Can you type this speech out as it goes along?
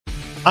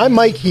I'm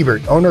Mike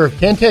Hebert, owner of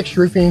Cantex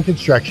Roofing and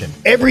Construction.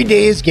 Every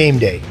day is game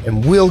day,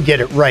 and we'll get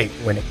it right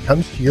when it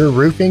comes to your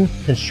roofing,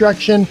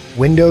 construction,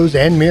 windows,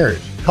 and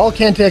mirrors. Call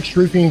Cantex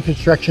Roofing and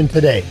Construction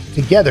today.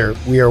 Together,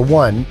 we are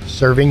one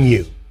serving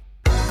you.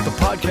 The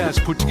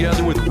podcast put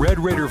together with Red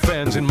Raider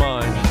fans in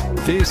mind.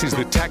 This is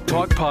the Tech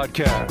Talk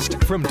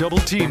Podcast from Double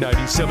T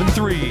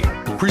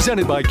 97.3,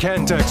 presented by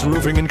Cantex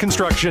Roofing and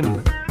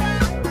Construction.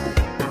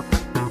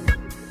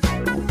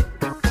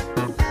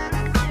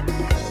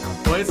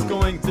 Well, it's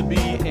going to be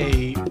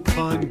a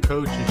fun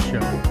coaches show.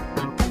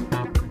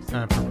 It's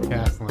time for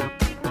Castling.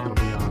 It'll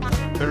be on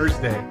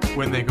Thursday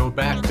when they go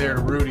back there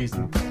to Rudy's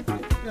and see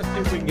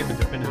if we can get the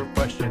definitive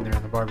question there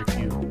on the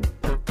barbecue.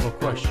 Little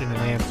question and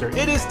answer.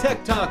 It is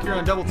Tech Talk here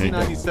on Double T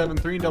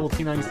 97.3,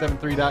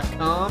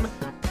 doublet97.3.com.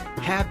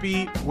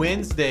 Happy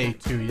Wednesday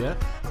to you.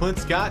 Clint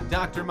Scott,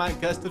 Dr.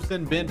 Mike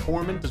Gustafson, Ben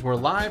Foreman, because we're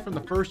live from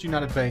the First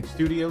United Bank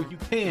studio. You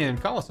can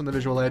call us on the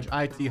Visual Edge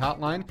IT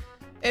hotline,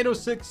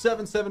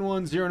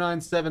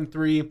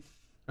 806-771-0973,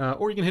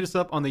 or you can hit us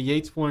up on the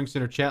Yates Flooring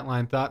Center chat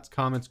line. Thoughts,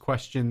 comments,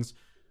 questions,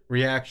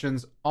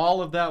 reactions,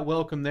 all of that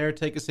welcome there.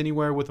 Take us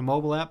anywhere with a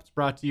mobile app. It's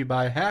brought to you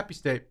by Happy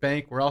State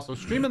Bank. We're also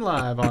streaming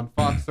live on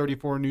Fox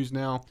 34 News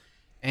Now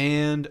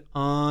and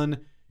on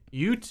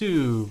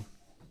YouTube.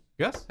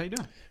 Gus, how you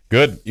doing?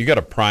 Good. You got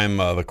to prime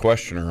the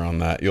questioner on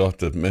that. You'll have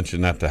to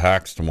mention that to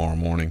Hacks tomorrow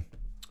morning.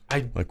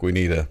 We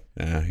need a.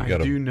 Yeah, I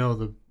do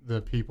know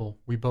the people.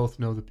 We both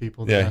know the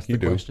people that ask you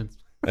the do. questions.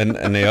 And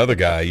the other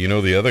guy,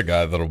 the other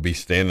guy that'll be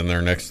standing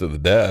there next to the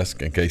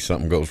desk in case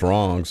something goes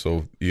wrong.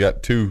 So you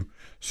got two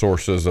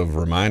sources of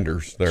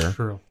reminders there.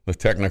 True. The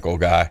technical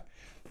guy.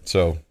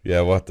 So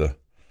yeah, we'll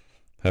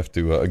have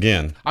to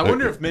again. I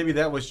wonder if maybe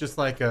that was just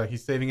like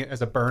he's saving it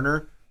as a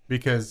burner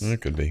because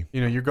it could be.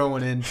 You're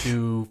going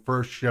into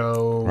first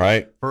show,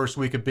 right? First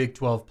week of Big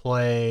 12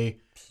 play.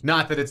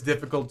 Not that it's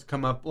difficult to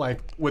come up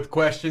with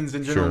questions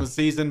in general in the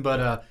season,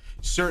 but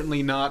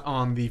certainly not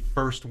on the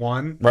first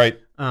one. Right.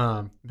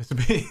 This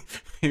would be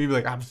maybe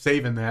like I'm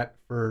saving that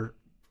for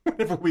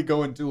whenever we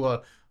go into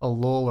a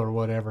lull or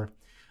whatever.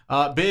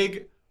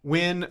 Big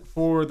win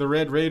for the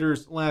Red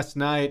Raiders last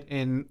night,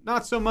 and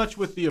not so much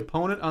with the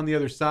opponent on the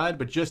other side,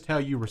 but just how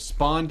you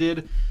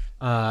responded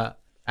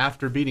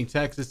after beating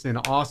Texas in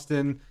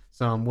Austin.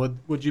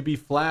 Would you be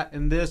flat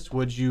in this?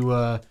 Would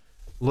you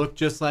look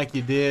just like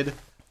you did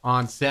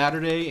on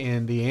Saturday?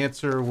 And the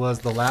answer was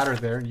the latter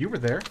there. You were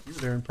there. You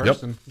were there in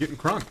person, getting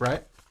crunk,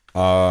 right?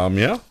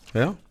 Yeah.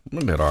 I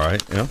did all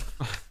right. Yeah.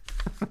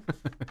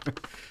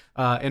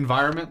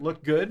 Environment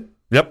looked good.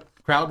 Yep.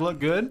 Crowd looked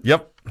good.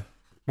 Yep.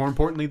 More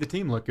importantly, the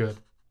team looked good.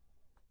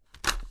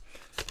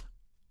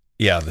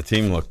 Yeah, the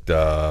team looked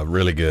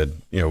really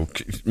good.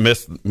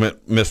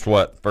 Missed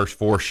what, first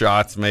four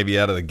shots maybe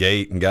out of the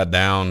gate and got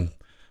down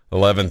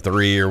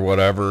 11-3 or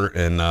whatever.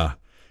 And, by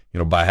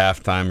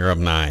halftime, you're up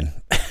 9.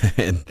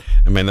 And,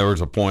 there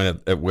was a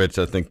point at which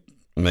I think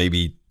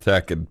maybe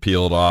Tech had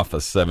peeled off a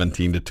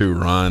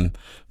 17-2 run.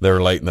 They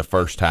were late in the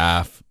first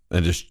half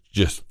and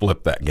just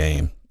flipped that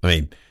game.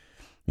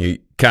 You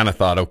kind of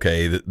thought,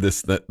 okay,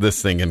 this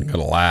thing isn't going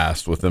to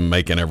last with them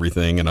making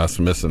everything and us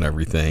missing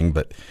everything.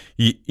 But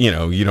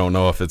you don't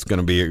know if it's going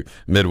to be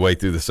midway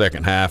through the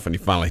second half and you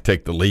finally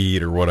take the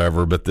lead or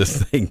whatever. But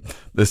this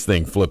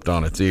thing flipped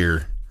on its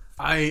ear.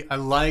 I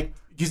like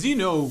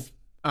because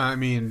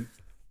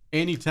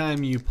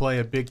anytime you play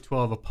a Big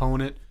 12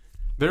 opponent,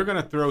 they're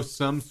going to throw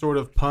some sort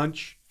of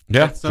punch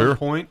at some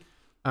point.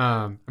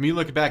 You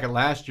look back at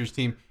last year's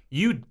team,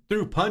 you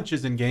threw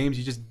punches in games,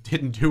 you just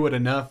didn't do it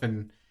enough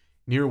and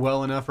near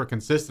well enough or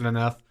consistent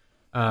enough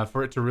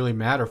for it to really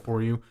matter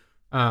for you.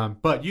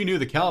 But you knew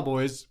the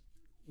Cowboys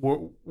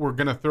were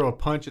going to throw a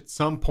punch at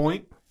some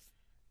point.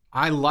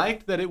 I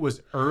liked that it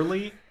was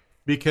early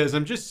because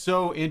I'm just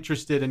so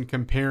interested in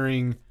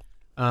comparing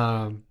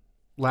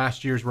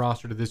last year's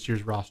roster to this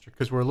year's roster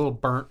because we're a little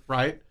burnt,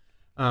 right,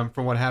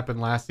 from what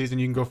happened last season.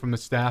 You can go from the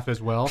staff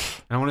as well.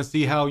 And I want to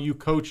see how you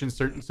coach in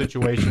certain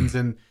situations.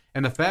 And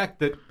the fact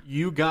that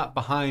you got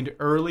behind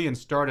early and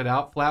started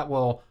out flat,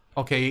 well,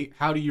 okay,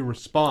 how do you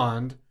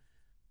respond?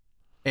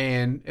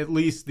 And at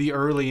least the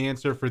early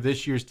answer for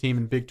this year's team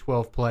in Big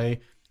 12 play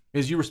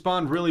is you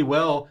respond really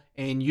well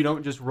and you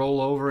don't just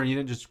roll over and you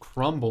didn't just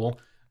crumble.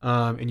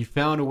 And you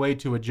found a way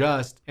to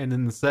adjust. And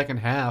in the second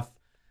half,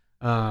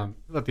 I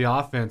thought the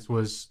offense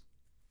was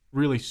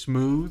really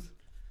smooth.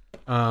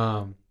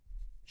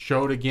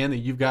 Showed again that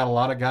you've got a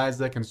lot of guys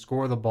that can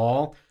score the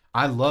ball.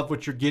 I love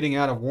what you're getting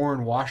out of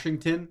Warren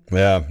Washington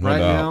right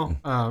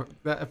now.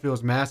 That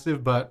feels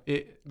massive, but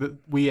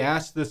we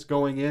asked this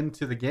going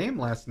into the game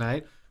last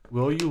night.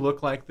 Will you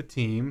look like the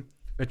team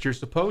that you're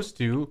supposed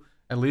to,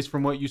 at least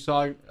from what you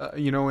saw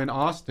in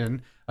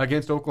Austin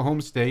against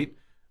Oklahoma State,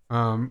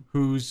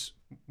 who's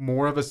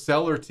more of a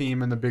seller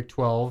team in the Big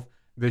 12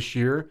 this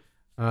year?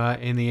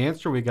 And the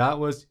answer we got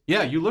was,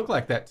 yeah, you look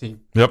like that team.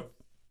 Yep,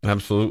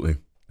 absolutely.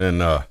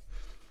 And,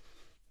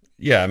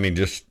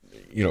 just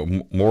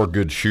more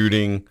good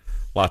shooting,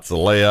 lots of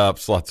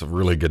layups, lots of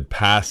really good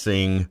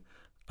passing,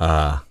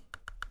 and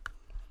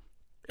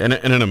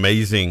an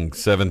amazing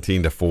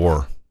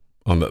 17-4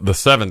 on the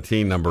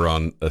 17 number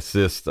on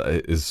assists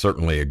is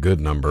certainly a good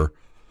number.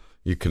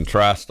 You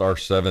contrast our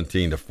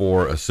 17 to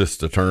 4 assists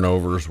to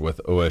turnovers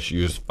with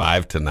OSU's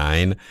 5 to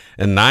 9,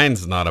 and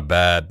 9's not a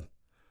bad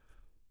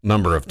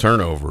number of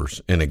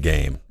turnovers in a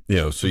game.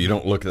 So you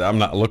don't look at. I'm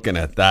not looking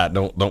at that.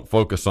 Don't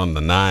focus on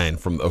the 9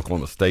 from the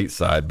Oklahoma State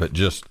side, but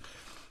just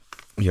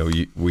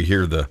we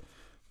hear the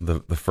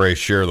phrase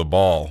 "share the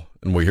ball,"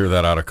 and we hear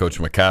that out of Coach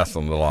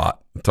McCasland a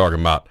lot, talking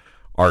about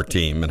our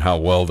team and how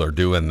well they're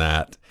doing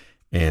that,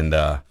 and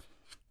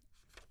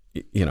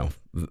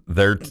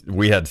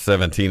we had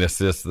 17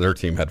 assists. Their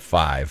team had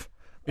 5.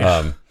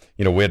 Yeah.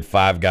 We had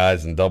 5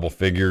 guys in double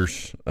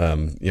figures.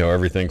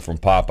 Everything from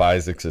Pop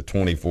Isaacs at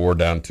 24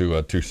 down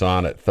to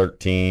Tucson at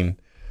 13.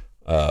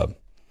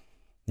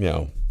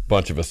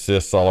 Bunch of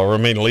assists all over. I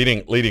mean,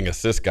 leading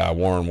assist guy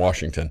Warren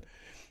Washington,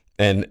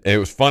 and it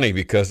was funny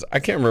because I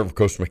can't remember if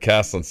Coach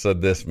McCasland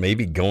said this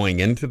maybe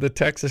going into the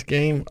Texas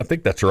game. I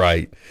think that's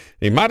right.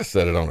 He might have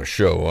said it on a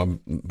show,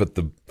 but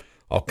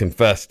I'll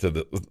confess to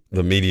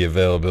the media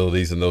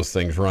availabilities and those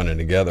things running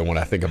together when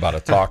I think about a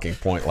talking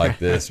point like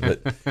this.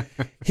 But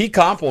he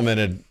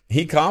complimented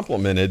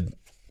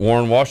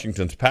Warren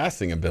Washington's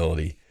passing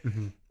ability,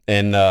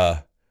 and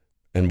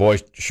boy,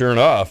 sure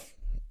enough,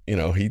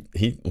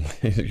 he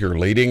your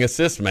leading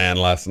assist man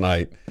last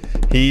night.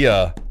 He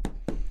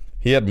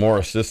had more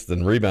assists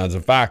than rebounds.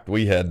 In fact,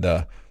 we had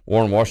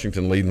Warren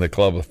Washington leading the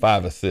club with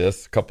 5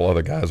 assists. A couple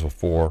other guys with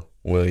 4.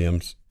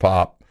 Williams,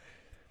 Pop.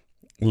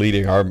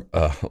 Leading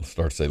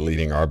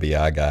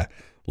RBI guy.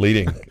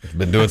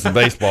 Been doing some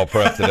baseball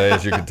prep today,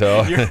 as you can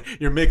tell.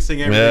 You're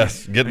mixing everything.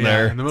 Yes, getting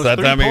there. And the most that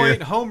time of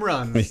year. home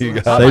run.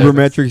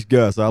 Sabermetrics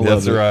Gus. I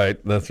love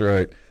it. That's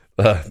right.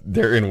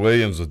 Darian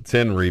Williams with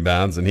 10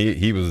 rebounds, and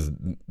he was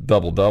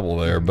double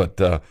there,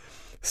 but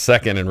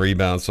second in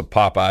rebounds, so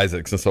Pop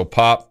Isaacs. And so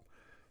Pop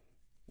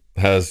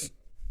has,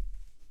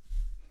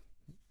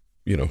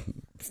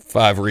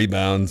 5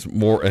 rebounds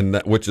more,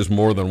 which is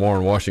more than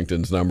Warren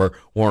Washington's number.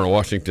 Warren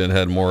Washington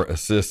had more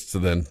assists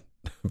than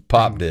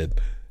Pop did.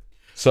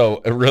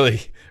 So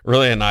really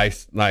a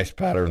nice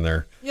pattern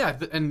there. Yeah,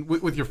 and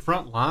with your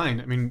front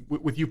line, I mean,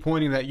 with you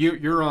pointing that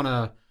you've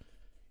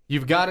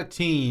got a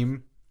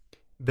team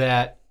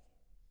that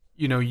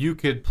you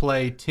could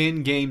play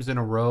 10 games in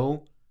a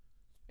row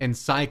and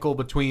cycle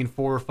between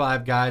 4 or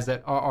 5 guys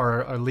that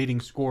are a leading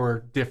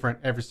scorer different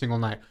every single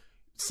night.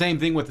 Same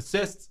thing with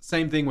assists,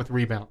 same thing with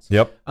rebounds.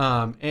 Yep.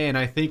 And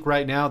I think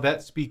right now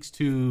that speaks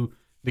to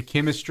the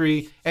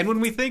chemistry. And when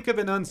we think of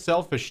an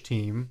unselfish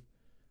team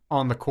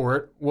on the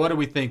court, what do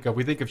we think of?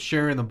 We think of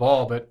sharing the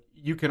ball, but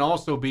you can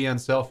also be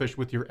unselfish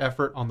with your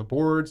effort on the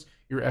boards,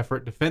 your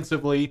effort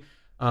defensively,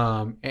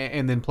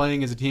 and then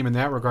playing as a team in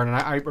that regard. And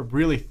I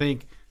really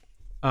think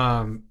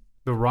the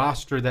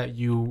roster that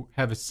you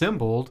have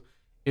assembled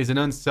is an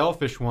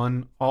unselfish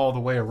one all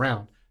the way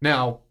around.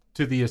 Now,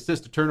 to the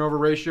assist to turnover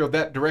ratio,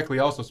 that directly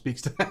also speaks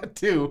to that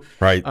too.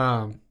 Right.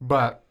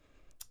 But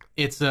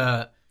it's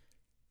a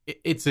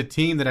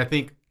team that I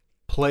think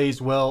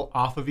plays well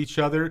off of each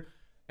other,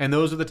 and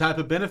those are the type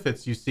of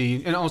benefits you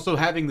see, and also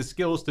having the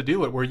skills to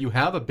do it, where you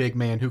have a big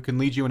man who can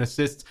lead you in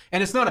assists,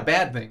 and it's not a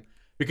bad thing,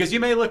 because you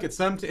may look at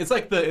it's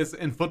like it's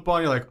in football,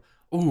 you're like,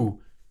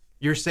 ooh,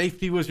 your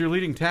safety was your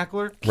leading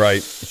tackler?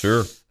 Right,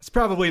 sure. It's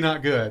probably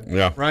not good.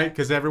 Yeah. Right?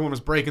 Because everyone was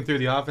breaking through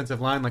the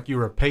offensive line like you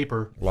were a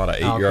paper. A lot of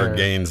 8-yard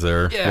gains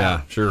there.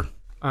 Yeah, sure.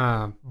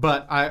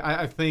 But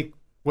I think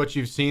what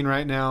you've seen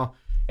right now,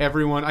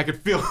 everyone,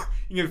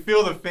 you can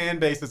feel the fan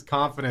base's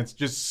confidence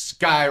just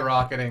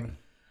skyrocketing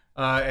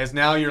as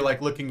now you're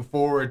like looking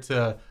forward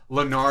to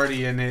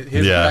Lenardi and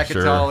his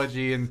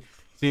bracketology and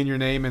seeing your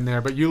name in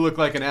there. But you look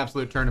like an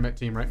absolute tournament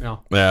team right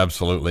now. Yeah,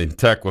 absolutely.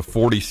 Tech with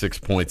 46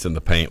 points in the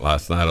paint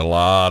last night. A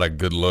lot of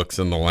good looks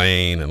in the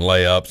lane and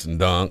layups and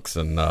dunks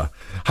and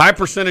high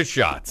percentage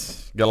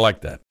shots. Got to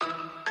like that.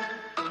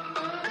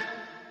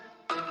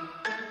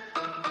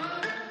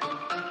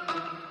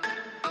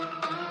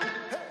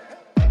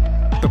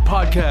 The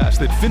podcast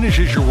that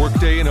finishes your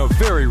workday in a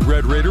very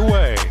Red Raider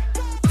way.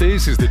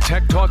 This is the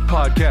Tech Talk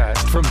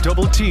Podcast from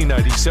Double T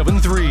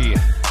 97.3,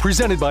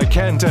 presented by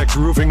Cantex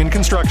Roofing and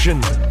Construction.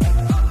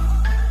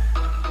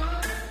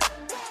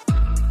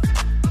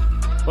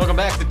 Welcome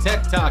back to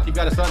Tech Talk. You've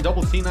got us on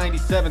Double T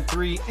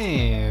 97.3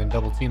 and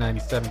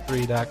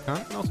DoubleT973.com.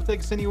 You can also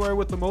take us anywhere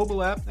with the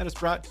mobile app. That is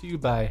brought to you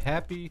by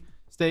Happy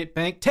State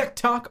Bank. Tech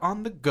Talk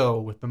on the go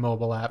with the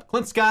mobile app.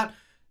 Clint Scott,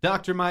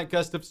 Dr. Mike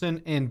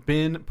Gustafson, and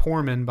Ben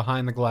Poorman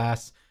behind the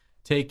glass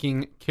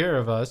taking care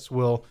of us.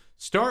 We'll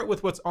start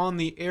with what's on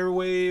the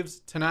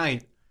airwaves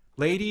tonight.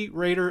 Lady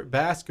Raider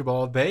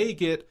basketball, they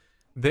get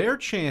their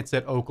chance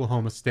at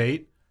Oklahoma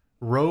State.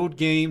 Road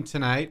game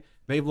tonight.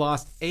 They've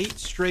lost 8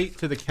 straight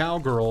to the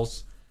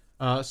Cowgirls,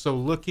 so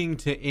looking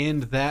to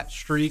end that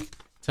streak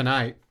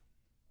tonight.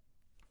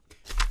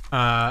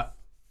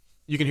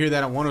 You can hear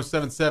that on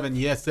 107.7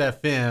 Yes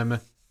FM,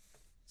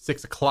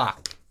 6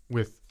 o'clock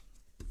with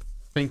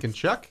Fink and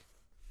Chuck.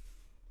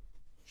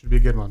 Should be a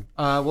good one.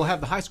 We'll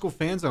have the high school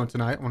fan zone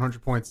tonight,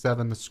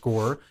 100.7 The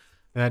Score.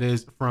 That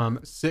is from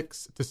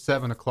 6 to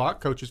 7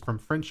 o'clock. Coaches from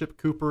Friendship,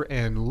 Cooper,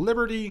 and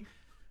Liberty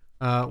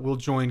will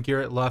join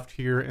Garrett Luft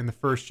here in the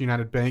First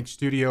United Bank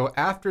studio.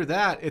 After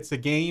that, it's a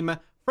game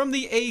from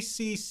the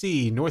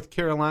ACC, North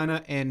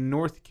Carolina and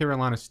North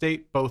Carolina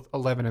State, both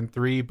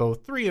 11-3,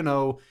 both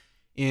 3-0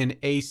 in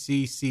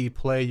ACC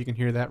play. You can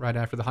hear that right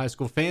after the High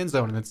School Fan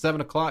Zone. And then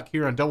 7 o'clock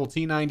here on Double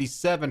T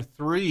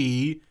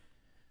 97.3,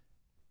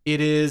 it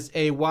is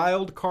a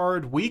wild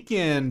card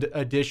weekend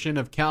edition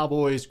of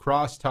Cowboys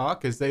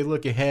Crosstalk as they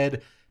look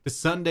ahead to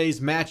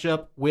Sunday's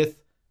matchup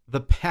with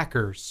the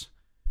Packers.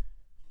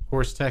 Of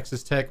course,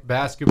 Texas Tech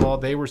basketball,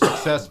 they were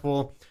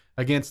successful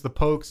against the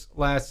Pokes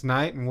last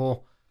night, and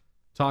we'll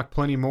talk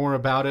plenty more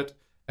about it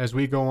as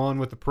we go on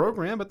with the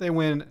program, but they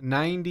win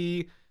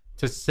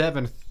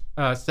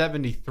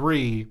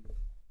 90-73,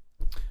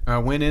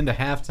 went into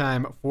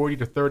halftime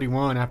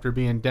 40-31 after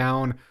being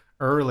down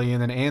early,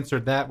 and then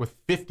answered that with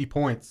 50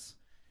 points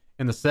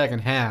in the second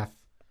half.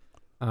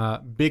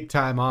 Big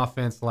time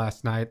offense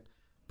last night.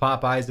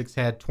 Pop Isaacs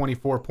had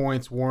 24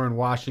 points, Warren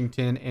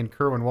Washington and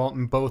Kerwin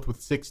Walton both with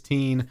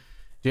 16,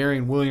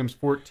 Darian Williams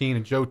 14,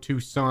 and Joe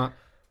Toussaint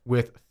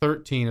with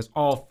 13, as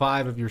all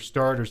 5 of your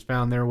starters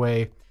found their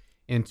way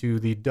into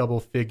the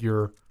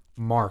double-figure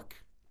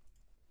mark.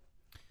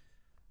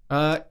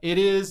 It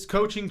is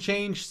coaching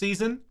change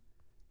season,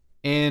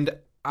 and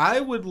I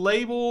would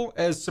label,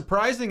 as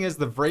surprising as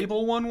the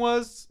Vrabel one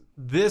was,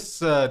 this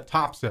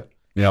tops it.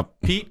 Yep.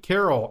 Pete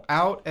Carroll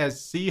out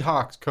as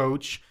Seahawks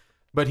coach,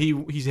 but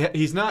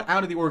he's not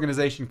out of the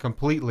organization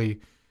completely.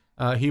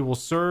 He will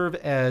serve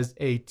as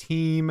a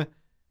team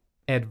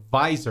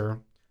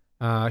advisor.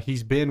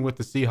 He's been with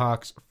the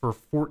Seahawks for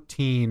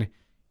 14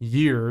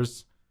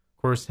 years.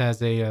 Of course,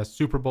 has a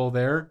Super Bowl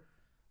there,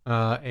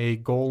 a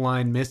goal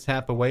line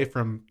mishap away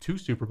from 2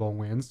 Super Bowl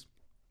wins.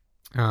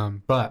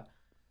 But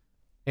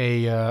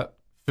a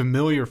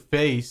familiar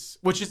face,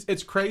 which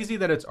it's crazy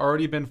that it's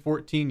already been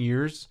 14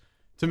 years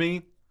to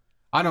me.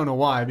 I don't know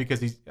why, because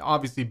he's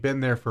obviously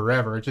been there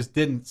forever. It just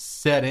didn't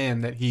set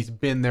in that he's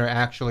been there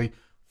actually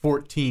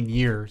 14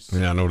 years.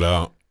 Yeah, no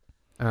doubt.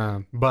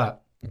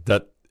 But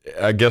that,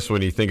 I guess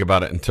when you think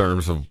about it in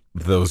terms of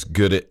those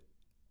good at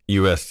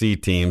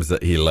USC teams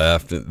that he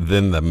left,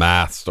 then the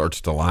math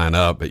starts to line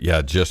up. But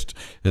yeah, just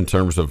in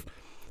terms of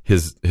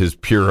his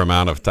pure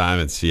amount of time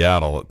in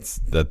Seattle,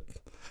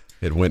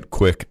 it went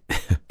quick.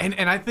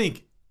 and I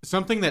think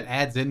something that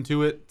adds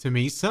into it to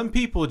me, some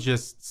people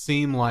just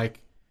seem like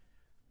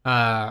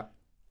it's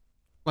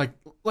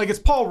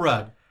Paul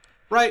Rudd,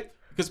 right?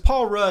 Because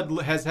Paul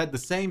Rudd has had the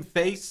same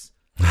face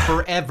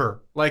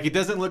forever. Like, it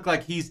doesn't look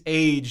like he's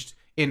aged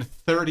in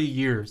 30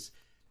 years.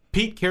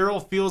 Pete Carroll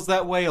feels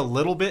that way a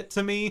little bit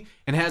to me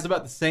and has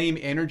about the same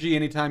energy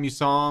anytime you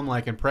saw him,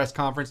 like in press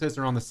conferences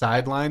or on the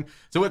sideline.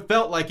 So it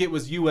felt like it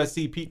was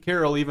USC Pete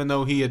Carroll, even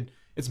though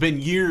it's been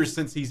years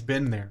since he's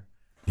been there.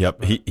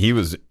 Yep, he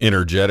was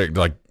energetic,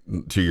 like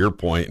to your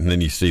point, and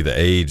then you see the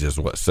age is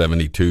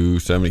 72,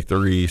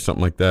 73,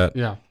 something like that.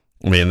 Yeah.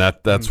 I mean,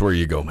 that's where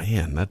you go,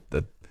 man,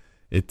 that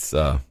it's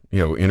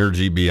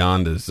energy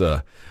beyond his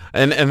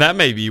and that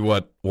may be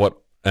what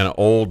an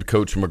old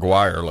Coach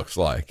McGuire looks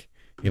like.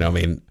 I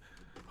mean,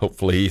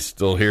 hopefully he's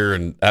still here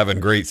and having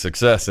great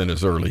success in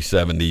his early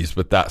 70s,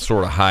 but that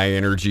sort of high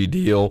energy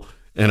deal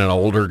in an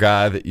older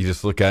guy that you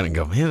just look at and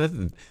go,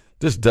 man,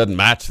 this doesn't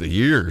match the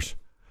years.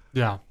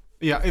 Yeah.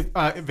 Yeah,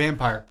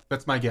 vampire.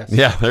 That's my guess.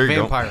 Yeah, there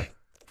you vampire.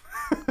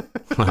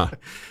 Go.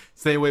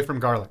 Stay away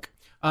from garlic.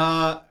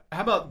 How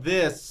about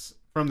this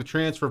from the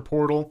transfer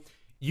portal?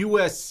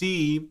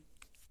 USC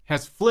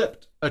has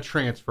flipped a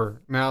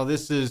transfer. Now,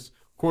 this is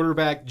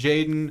quarterback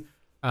Jaden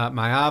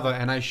Maiava,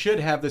 and I should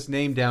have this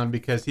name down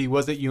because he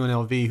was at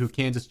UNLV, who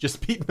Kansas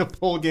just beat in the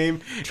bowl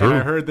game. True. And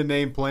I heard the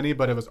name plenty,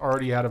 but it was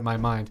already out of my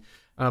mind.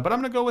 But I'm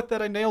going to go with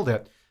that. I nailed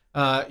it.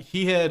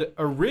 He had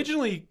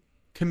originally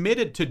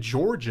committed to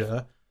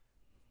Georgia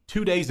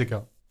 2 days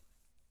ago,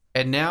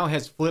 and now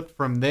has flipped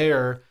from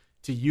there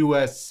to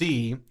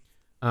USC,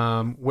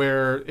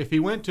 where if he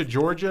went to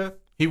Georgia,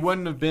 he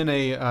wouldn't have been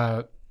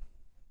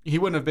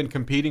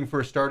competing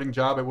for a starting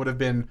job. It would have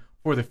been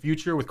for the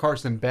future with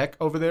Carson Beck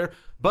over there.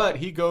 But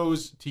he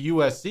goes to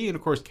USC, and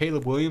of course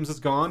Caleb Williams is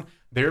gone.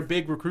 Their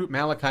big recruit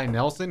Malachi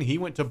Nelson, he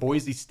went to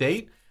Boise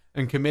State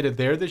and committed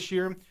there this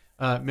year.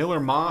 Miller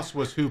Moss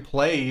was who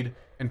played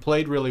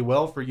really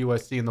well for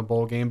USC in the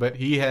bowl game, but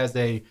he has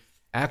a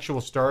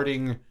actual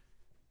starting,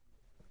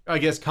 I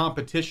guess,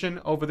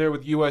 competition over there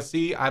with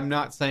USC. I'm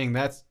not saying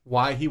that's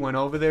why he went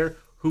over there.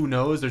 Who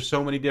knows? There's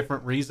so many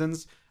different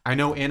reasons. I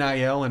know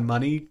NIL and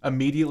money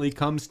immediately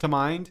comes to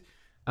mind.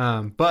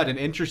 But an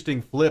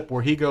interesting flip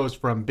where he goes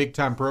from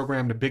big-time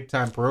program to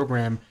big-time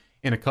program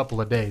in a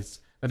couple of days.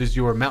 That is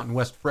your Mountain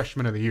West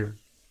Freshman of the Year.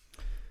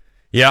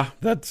 Yeah,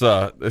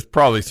 there's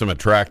probably some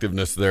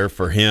attractiveness there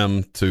for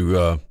him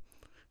to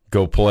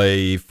go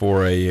play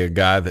for a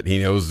guy that he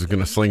knows is going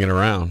to sling it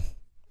around.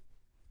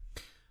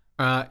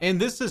 And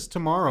this is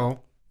tomorrow.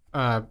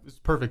 It's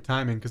perfect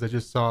timing because I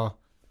just saw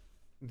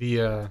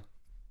the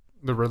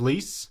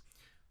release.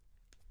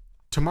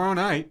 Tomorrow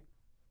night,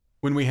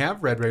 when we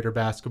have Red Raider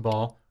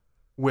basketball,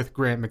 with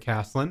Grant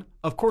McCaslin.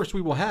 Of course,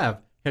 we will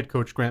have head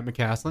coach Grant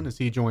McCaslin as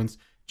he joins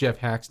Jeff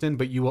Haxton,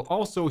 but you will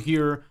also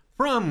hear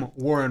from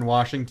Warren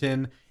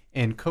Washington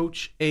and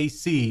Coach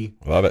AC.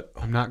 Love it.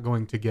 I'm not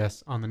going to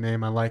guess on the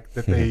name. I like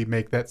that they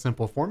make that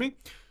simple for me.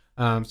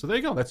 So there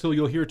you go. That's who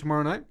you'll hear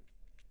tomorrow night.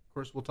 Of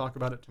course, we'll talk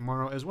about it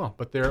tomorrow as well.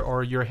 But there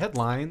are your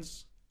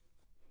headlines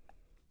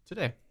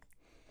today.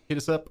 Hit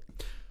us up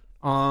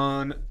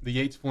on the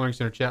Yates Flooring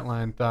Center chat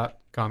line.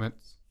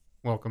 Comments,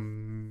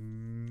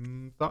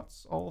 welcome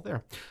thoughts, all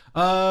there.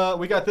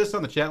 We got this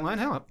on the chat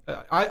line.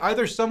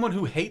 Either someone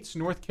who hates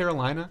North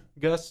Carolina,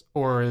 Gus,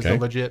 or is a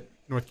legit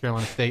North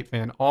Carolina State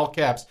fan. All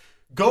caps.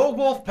 Go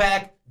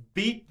Wolfpack,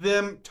 beat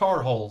them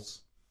Tar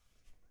Heels.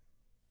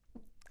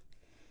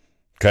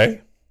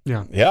 Okay.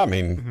 Yeah. Yeah, I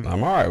mean,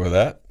 I'm all right with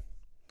that.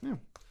 Yeah.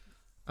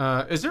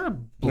 Is there a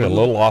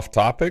little off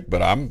topic,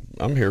 but I'm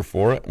here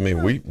for it. I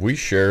mean, we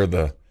share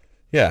the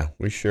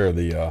we share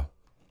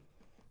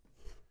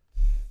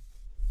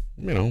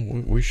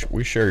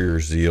your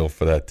zeal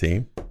for that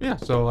team. Yeah,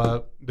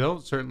 so they'll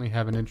certainly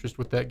have an interest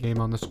with that game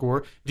on the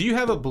score. Do you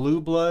have a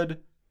blue blood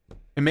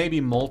and maybe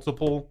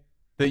multiple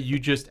that you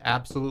just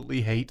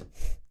absolutely hate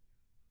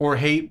or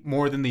hate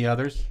more than the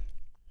others?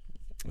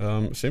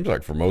 It seems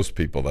like for most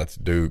people that's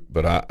Duke,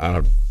 but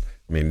I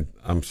mean,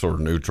 I'm sort of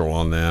neutral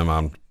on them.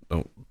 I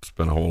don't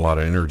spend a whole lot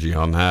of energy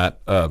on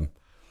that.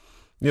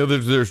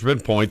 There's been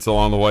points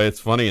along the way. It's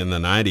funny, in the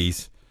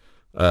 90s,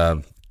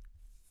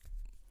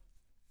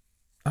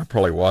 I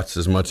probably watched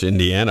as much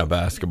Indiana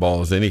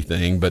basketball as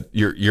anything, but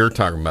you're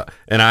talking about,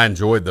 and I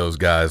enjoyed those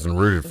guys and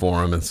rooted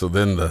for them. And so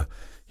then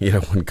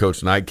when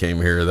Coach Knight came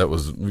here, that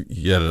was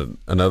yet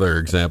another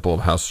example of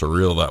how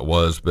surreal that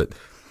was. But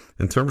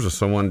in terms of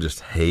someone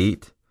just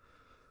hate,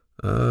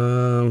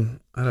 I'd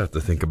have to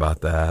think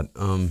about that.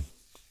 I've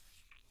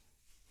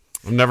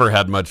never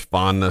had much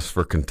fondness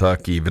for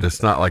Kentucky, but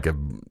it's not like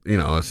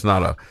it's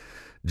not a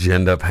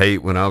ginned up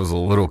hate. When I was a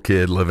little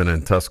kid living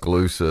in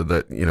Tuscaloosa,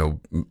 that,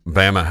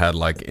 Bama had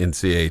like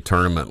NCAA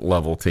tournament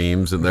level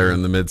teams, and they're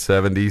in the mid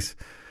 70s.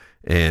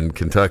 And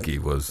Kentucky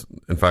was,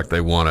 in fact,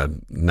 they won a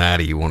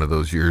natty one of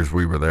those years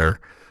we were there.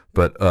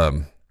 But,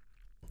 so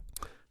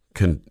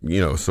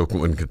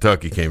when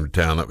Kentucky came to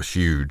town, that was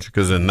huge.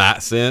 Because in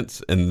that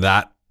sense, in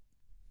that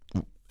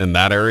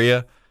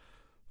area,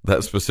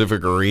 that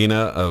specific arena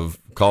of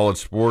college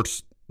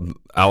sports,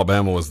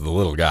 Alabama was the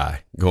little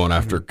guy going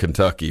after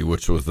Kentucky,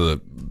 which was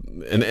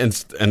and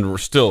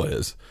still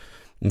is.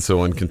 And so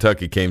when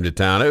Kentucky came to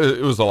town,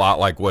 it was a lot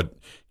like what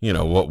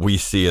we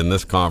see in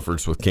this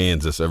conference with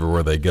Kansas.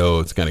 Everywhere they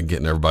go, it's kind of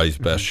getting everybody's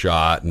best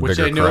shot and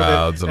bigger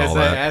crowds and all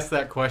that. As I asked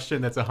that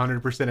question, that's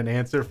 100% an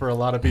answer for a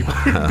lot of people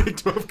in the Big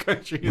 12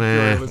 country.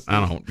 Kansas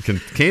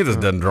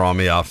doesn't draw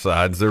me off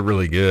sides. They're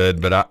really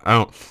good, but I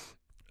don't.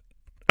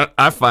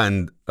 I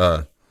find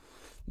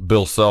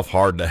Bill Self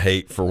hard to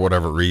hate for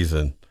whatever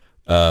reason.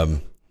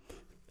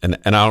 And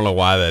I don't know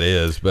why that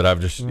is, but I've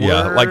just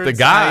like the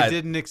guy I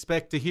didn't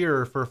expect to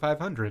hear for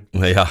 500.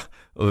 Yeah,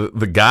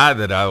 the guy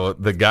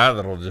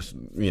that'll just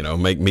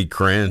make me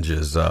cringe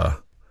is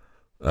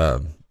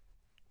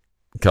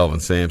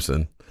Kelvin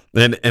Sampson,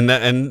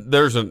 and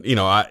there's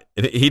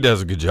he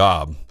does a good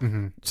job.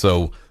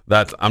 So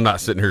I'm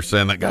not sitting here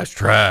saying that guy's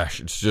trash.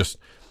 It's just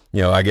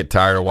I get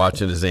tired of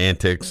watching his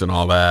antics and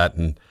all that,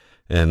 and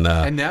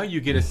now you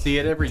get to see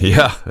it every year.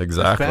 Yeah,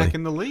 exactly. He's back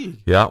in the league.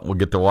 Yeah, we'll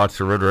get to watch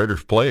the Red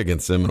Raiders play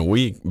against them in a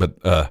week. But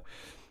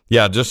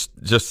just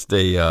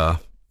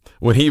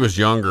when he was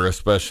younger,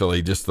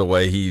 especially, just the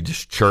way he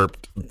just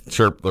chirped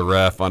the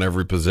ref on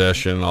every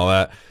possession and all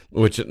that.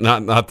 Which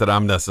not that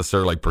I'm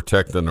necessarily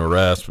protecting the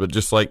rest, but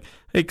just like,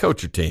 hey,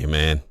 coach your team,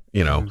 man.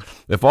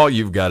 If all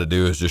you've got to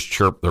do is just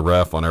chirp the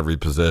ref on every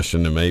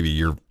possession, and maybe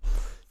you're,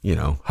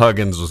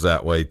 Huggins was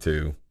that way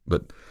too.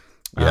 But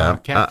yeah,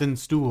 Captain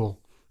Stool.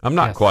 I'm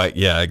not quite.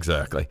 Yeah,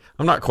 exactly.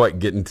 I'm not quite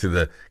getting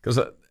to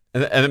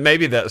and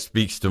maybe that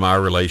speaks to my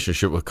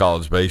relationship with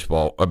college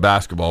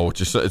basketball, which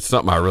is it's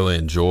something I really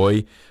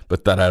enjoy,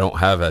 but that I don't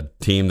have a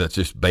team that's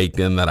just baked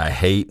in that I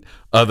hate,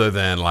 other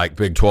than like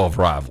Big 12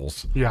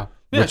 rivals. Yeah.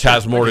 Which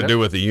has more to do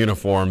with the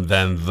uniform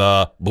than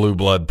the blue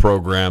blood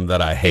program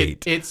that I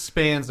hate. It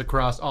spans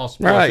across all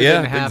sports. Right, it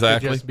doesn't have to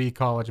just be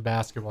college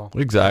basketball.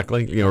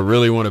 Exactly.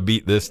 Really want to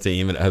beat this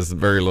team. It has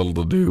very little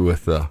to do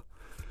with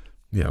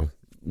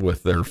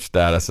with their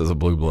status as a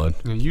blue blood.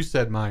 You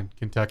said mine,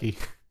 Kentucky.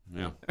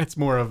 Yeah. It's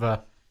more of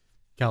a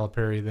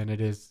Calipari than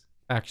it is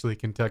actually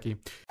Kentucky.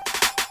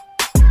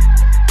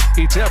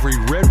 It's every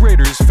Red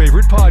Raiders'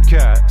 favorite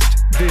podcast.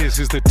 This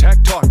is the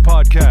Tech Talk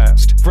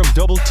Podcast from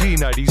Double T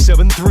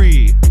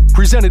 97.3,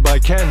 presented by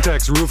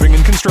Cantex Roofing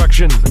and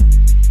Construction.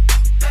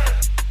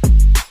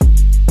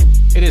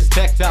 It is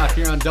Tech Talk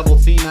here on Double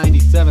T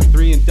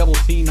 97.3 and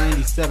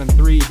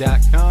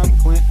DoubleT973.com.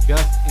 Clint,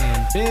 Gus,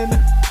 and Ben,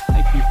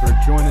 thank you for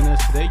joining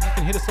us today. You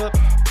can hit us up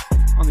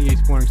on the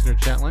Yates Flooring Center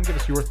chat line. Give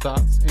us your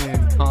thoughts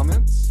and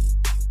comments.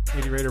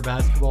 Lady Raider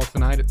basketball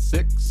tonight at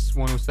 6,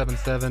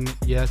 107.7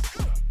 Yes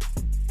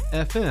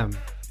FM.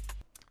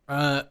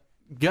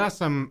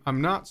 Gus, I'm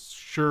not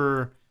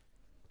sure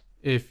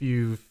if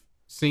you've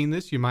seen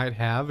this. You might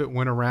have. It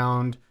went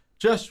around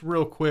just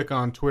real quick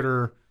on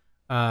Twitter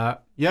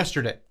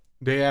yesterday,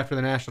 day after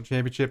the national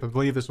championship. I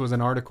believe this was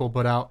an article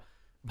put out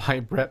by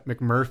Brett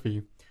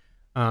McMurphy.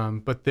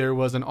 But there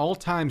was an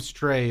all-time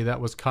stray that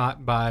was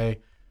caught by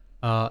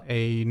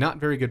a not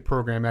very good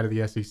program out of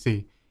the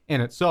SEC.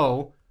 And it's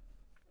so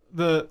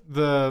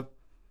the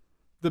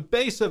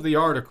base of the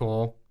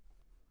article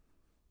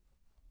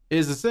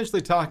is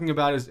essentially talking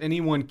about, does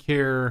anyone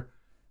care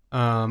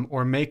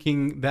or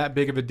making that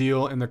big of a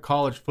deal in the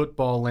college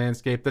football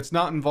landscape that's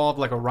not involved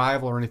like a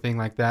rival or anything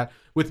like that,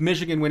 with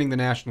Michigan winning the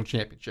national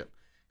championship?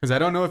 Because I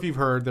don't know if you've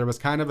heard, there was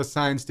kind of a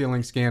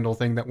sign-stealing scandal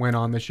thing that went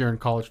on this year in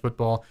college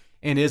football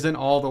and isn't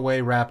all the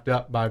way wrapped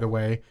up, by the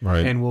way,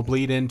 right, and will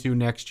bleed into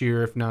next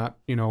year, if not,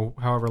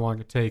 however long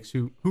it takes.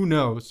 Who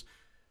knows?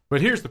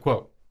 But here's the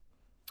quote.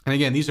 And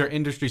again, these are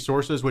industry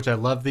sources, which I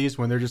love these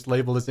when they're just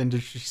labeled as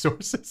industry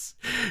sources,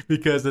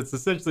 because it's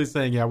essentially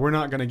saying, yeah, we're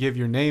not going to give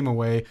your name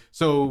away,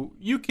 so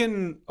you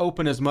can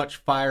open as much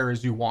fire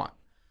as you want.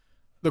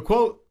 The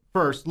quote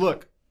first,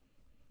 look,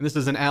 and this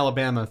is an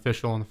Alabama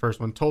official on the first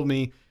one, told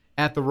me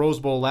at the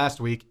Rose Bowl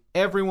last week,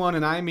 everyone,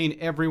 and I mean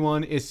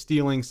everyone, is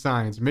stealing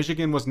signs.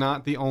 Michigan was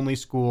not the only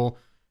school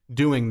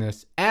doing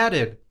this.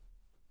 Added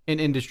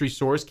an industry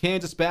source,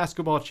 Kansas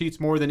basketball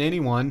cheats more than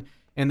anyone,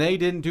 and they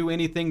didn't do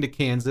anything to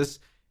Kansas.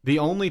 The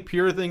only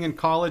pure thing in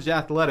college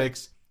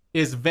athletics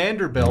is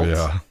Vanderbilt,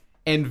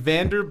 and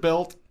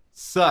Vanderbilt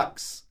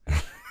sucks.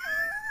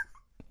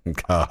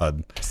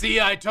 God.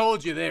 See, I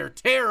told you, they're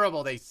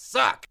terrible. They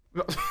suck.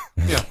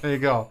 Yeah, there you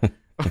go.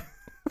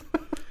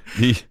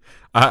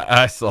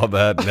 I saw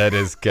that. That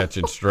is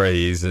catching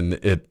strays, and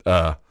it.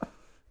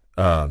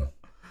 Yeah,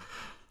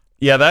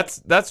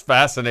 that's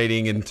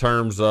fascinating in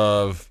terms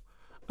of.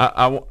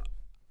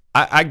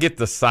 I get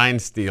the sign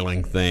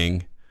stealing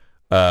thing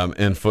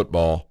in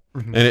football.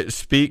 Mm-hmm. And it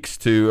speaks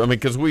to,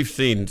 because we've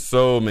seen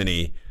so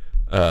many,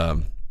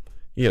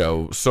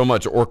 so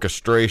much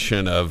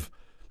orchestration of,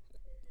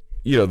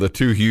 the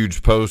two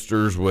huge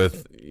posters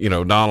with,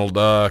 Donald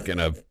Duck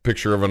and a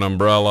picture of an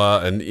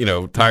umbrella and,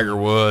 Tiger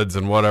Woods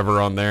and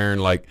whatever on there,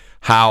 and like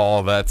how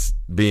all that's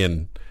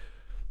being,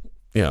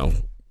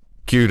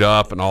 queued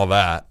up and all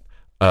that.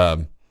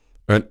 And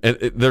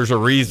there's a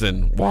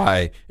reason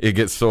why it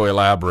gets so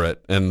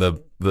elaborate, and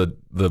the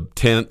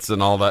tents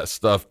and all that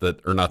stuff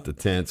that are not the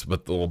tents,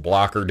 but the little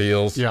blocker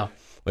deals. Yeah.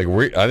 Like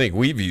I think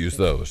we've used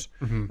those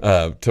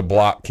to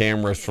block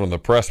cameras from the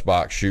press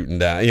box shooting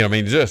down.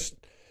 Just,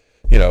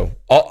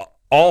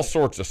 all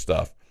sorts of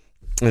stuff.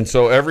 And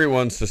so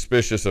everyone's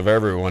suspicious of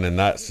everyone in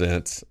that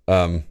sense.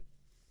 But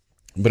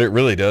it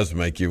really does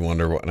make you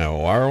wonder,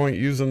 why are we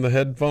using the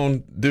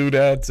headphone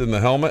doodads in the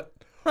helmet?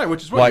 Right,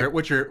 which is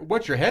what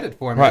you're headed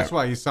for. Right. That's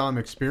why you saw him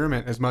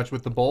experiment as much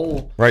with the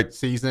bowl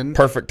season.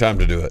 Perfect time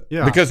to do it.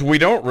 Yeah. Because we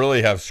don't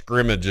really have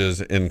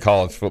scrimmages in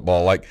college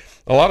football. Like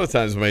a lot of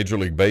times Major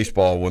League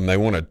Baseball, when they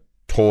want to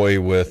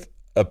toy with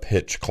a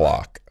pitch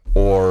clock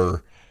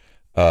or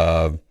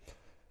a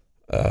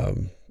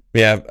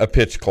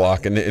pitch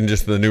clock and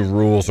just the new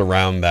rules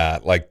around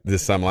that, like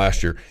this time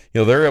last year,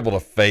 they're able to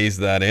phase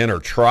that in or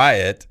try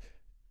it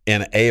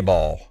in A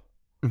ball.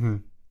 Mm-hmm.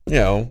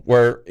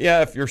 Where,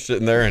 if you're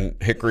sitting there in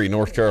Hickory,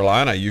 North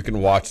Carolina, you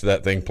can watch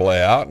that thing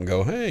play out and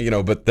go, hey,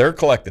 but they're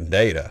collecting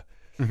data.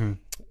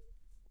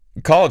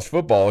 Mm-hmm. College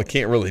football, it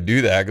can't really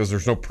do that because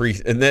there's no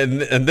and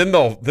then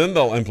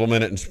they'll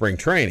implement it in spring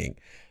training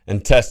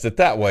and test it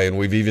that way. And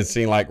we've even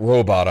seen like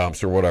robot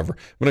umps or whatever.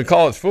 But in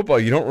college football,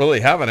 you don't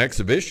really have an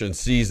exhibition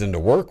season to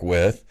work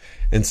with.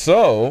 And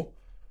so,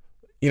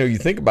 you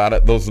think about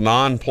it, those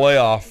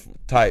non-playoff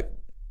type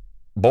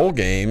bowl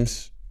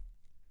games,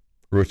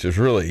 which is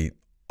really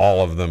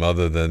all of them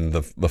other than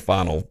the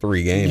final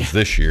 3 games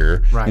this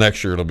year. Right.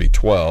 Next year it'll be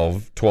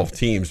 12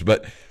 teams.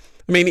 But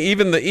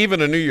even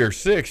a New Year's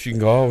 6, you can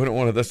go, we don't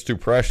want it. That's too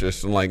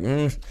precious. And like,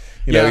 the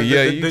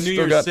New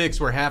Year's 6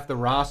 where half the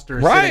roster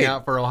is sitting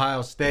out for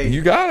Ohio State.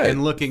 You got it.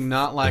 And looking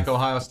not like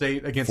Ohio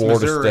State against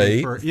Florida Missouri.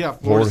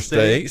 State. Florida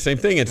State. Same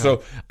thing. And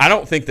so I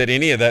don't think that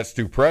any of that's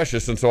too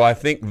precious. And so I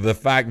think the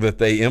fact that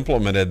they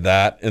implemented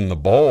that in the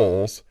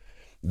bowls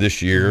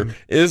this year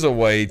is a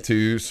way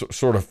to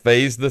sort of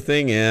phase the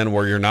thing in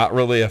where you're not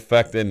really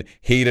affecting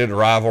heated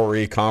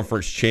rivalry,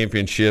 conference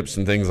championships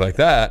and things like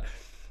that,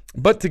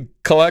 but to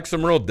collect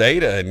some real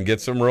data and get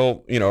some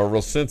real, a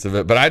real sense of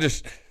it. But I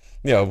just,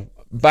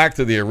 back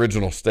to the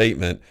original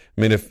statement,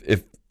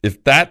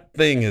 if that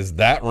thing is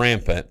that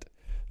rampant,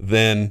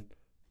 then,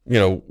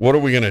 what are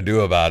we going to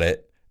do about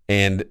it?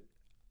 And,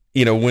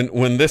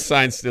 when this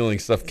sign stealing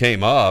stuff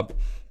came up,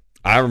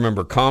 I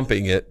remember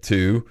comping it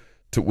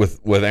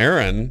with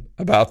Aaron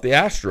about the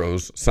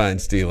Astros sign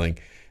stealing,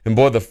 and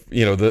boy,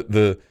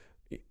 the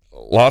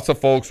lots of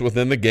folks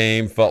within the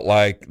game felt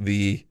like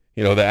the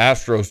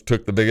Astros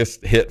took the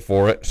biggest hit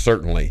for it,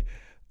 certainly,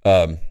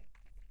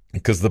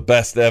 because the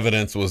best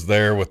evidence was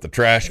there with the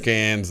trash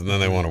cans, and then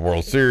they won a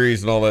World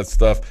Series and all that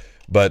stuff.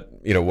 But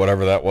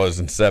whatever that was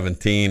in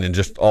 2017, and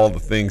just all the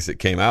things that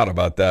came out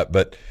about that.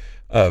 But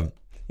the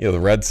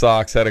Red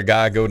Sox had a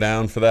guy go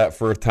down for that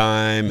for a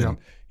time,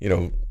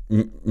 and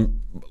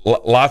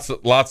lots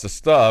of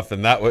stuff,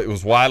 and that it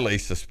was widely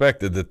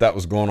suspected that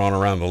was going on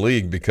around the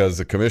league because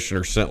the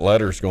commissioner sent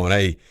letters going,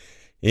 hey,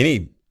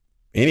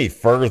 any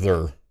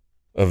further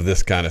of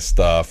this kind of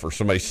stuff, or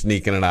somebody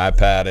sneaking an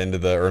iPad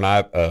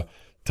a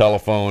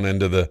telephone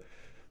into the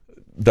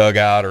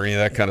dugout or any of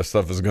that kind of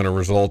stuff is going to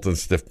result in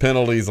stiff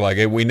penalties. Like,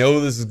 hey, we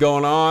know this is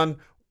going on.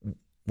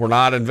 We're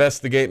not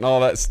investigating all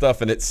that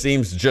stuff, and it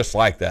seems just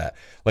like that.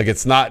 Like,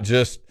 it's not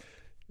just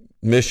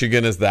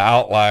Michigan is the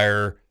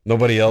outlier.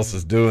 Nobody else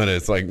is doing it.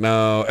 It's like,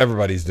 no,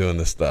 everybody's doing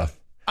this stuff.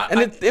 And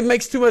it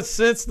makes too much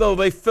sense, though.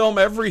 They film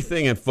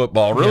everything in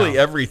football. Really,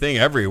 everything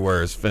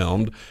everywhere is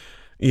filmed.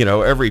 You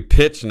know, every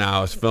pitch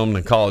now is filmed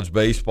in college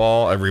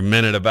baseball, every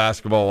minute of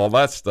basketball, all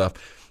that stuff.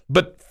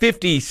 But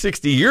 50,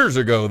 60 years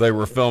ago, they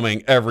were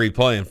filming every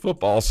play in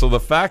football. So the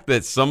fact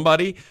that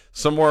somebody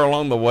somewhere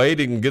along the way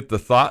didn't get the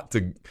thought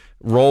to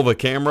roll the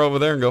camera over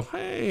there and go,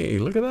 hey,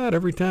 look at that.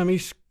 Every time he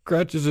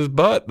scratches his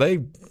butt,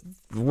 they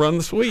run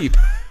the sweep.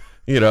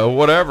 You know,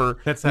 whatever.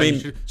 That's how you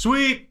should.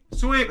 Sweep.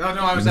 Oh,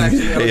 no, I was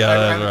actually,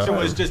 it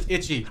was just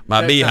itchy.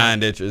 My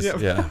behind itches,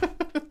 yeah.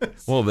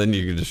 Well, then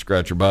you can just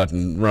scratch your butt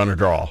and run a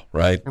draw,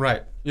 right?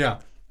 Right, yeah.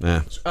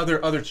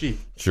 Other cheek.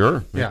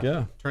 Sure.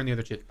 Yeah. Turn the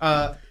other cheek.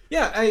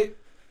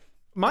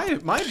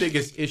 My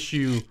biggest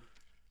issue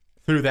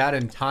through that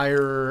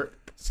entire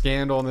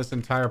scandal and this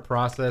entire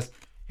process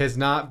has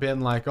not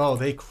been like, oh,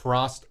 they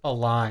crossed a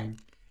line.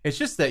 It's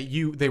just that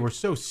they were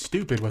so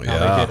stupid with how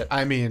they did it.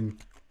 I mean,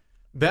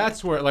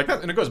 that's where, like,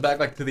 and it goes back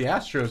like to the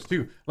Astros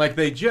too. Like,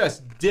 they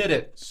just did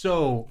it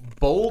so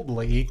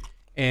boldly,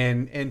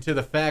 and to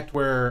the fact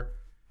where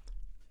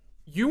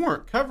you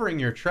weren't covering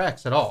your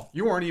tracks at all.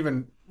 You weren't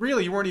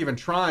even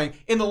trying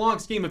in the long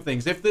scheme of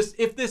things. If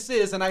this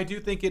is, and I do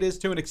think it is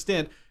to an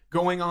extent,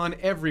 going on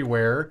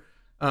everywhere,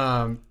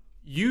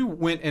 you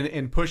went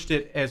and pushed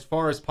it as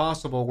far as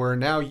possible, where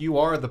now you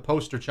are the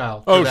poster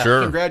child. Oh,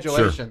 sure.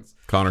 Congratulations.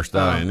 Sure. Connor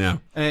Stein, yeah.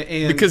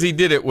 And because he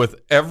did it with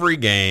every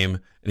game,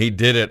 and he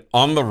did it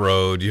on the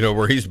road, you know,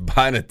 where he's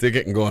buying a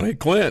ticket and going, hey,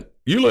 Clint,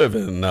 you live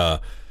in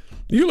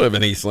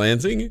East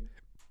Lansing.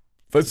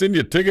 If I send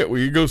you a ticket, will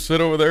you go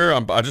sit over there?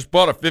 I just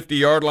bought a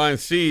 50-yard line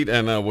seat,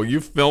 and will you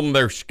film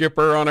their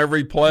skipper on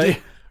every play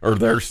or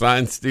their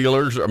sign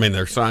stealers? I mean,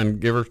 their sign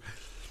givers.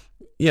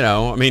 You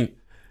know, I mean,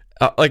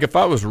 like if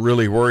I was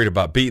really worried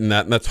about beating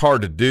that, and that's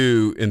hard to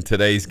do in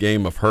today's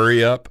game of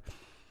hurry up,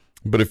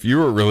 but if you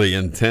were really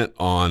intent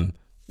on,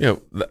 you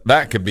know,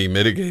 that could be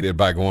mitigated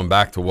by going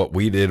back to what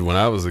we did when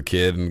I was a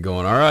kid and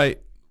going, all right,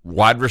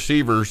 wide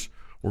receivers,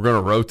 we're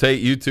going to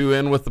rotate you two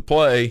in with the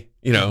play,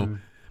 you know. Mm-hmm.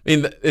 I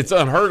mean, it's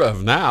unheard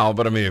of now,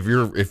 but I mean,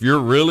 if you're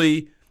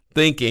really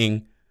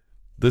thinking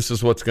this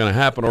is what's going to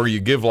happen, or you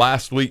give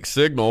last week's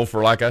signal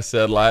for, like I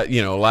said,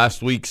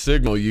 last week's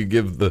signal, you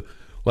give the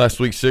last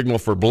week's signal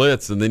for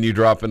blitz, and then you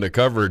drop into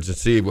coverage and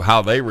see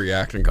how they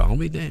react and go,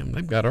 oh, damn,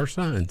 they've got our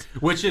signs.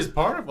 Which is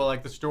part of what,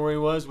 like, the story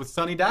was with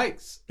Sonny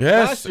Dykes.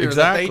 Yes, last year,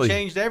 exactly. They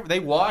changed they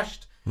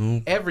washed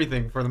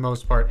everything for the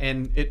most part,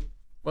 and it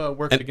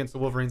worked against the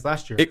Wolverines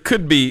last year. It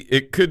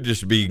could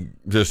just be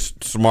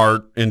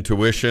smart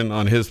intuition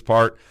on his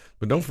part,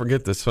 but don't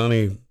forget that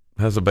Sonny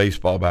has a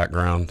baseball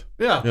background.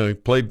 Yeah, you know, he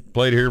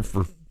played here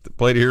for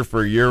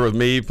a year with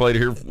me. Played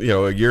here, you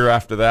know, a year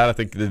after that. I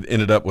think it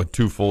ended up with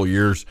 2 full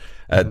years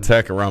at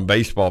Tech around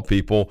baseball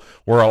people,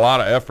 where a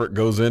lot of effort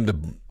goes into,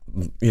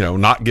 you know,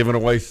 not giving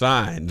away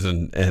signs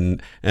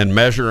and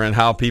measuring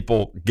how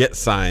people get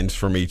signs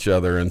from each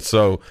other. And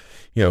so,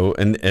 you know,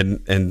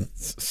 and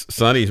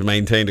Sonny's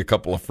maintained a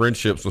couple of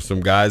friendships with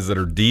some guys that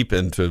are deep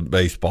into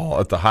baseball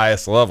at the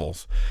highest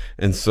levels.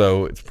 And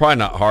so it's probably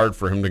not hard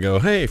for him to go,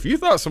 hey, if you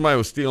thought somebody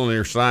was stealing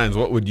your signs,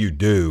 what would you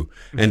do?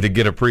 And to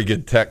get a pretty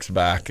good text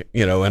back,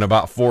 you know, in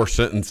about 4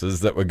 sentences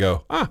that would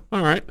go, all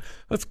right,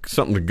 that's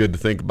something good to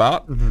think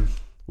about. Mm-hmm.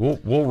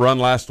 We'll run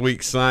last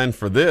week's sign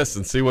for this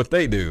and see what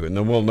they do, and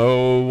then we'll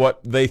know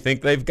what they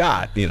think they've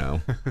got, you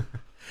know.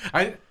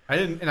 I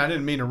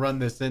didn't mean to run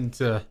this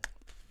into,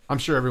 I'm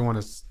sure everyone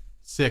is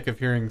sick of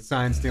hearing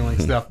sign stealing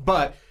stuff,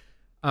 but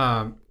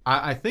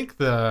I think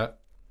the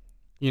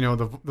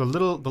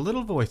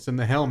little voice in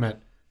the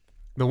helmet,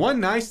 the one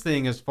nice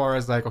thing as far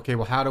as like, okay,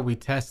 well, how do we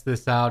test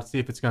this out, see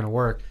if it's going to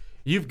work?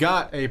 You've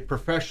got a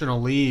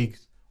professional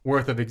league's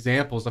worth of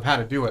examples of how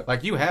to do it.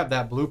 Like, you have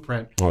that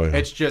blueprint. Oh, yeah.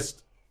 It's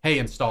just, hey,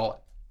 install it.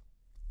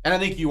 And I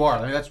think you are.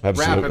 I mean, that's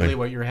Absolutely. Rapidly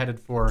what you're headed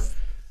for,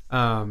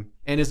 and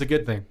is a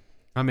good thing.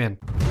 I'm in.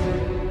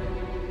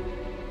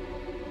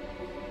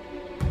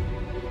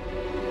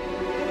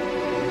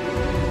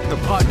 The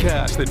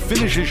podcast that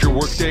finishes your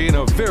workday in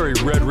a very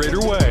Red Raider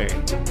way.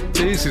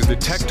 This is the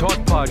Tech Talk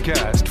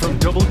Podcast from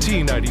Double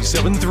T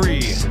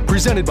 97.3,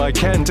 presented by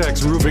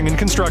Cantex Roofing and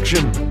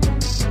Construction.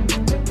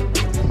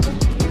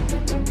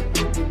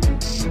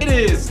 It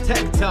is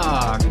Tech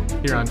Talk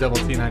here on Double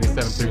T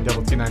 97.3,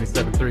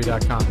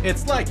 DoubleT973.com.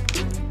 It's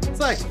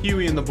like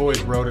Huey and the boys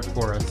wrote it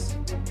for us.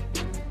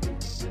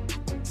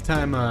 It's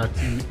time to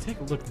take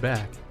a look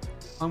back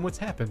on what's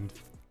happened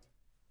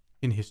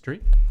in history.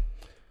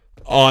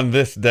 On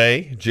this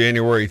day,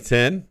 January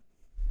 10,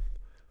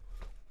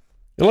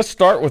 Let's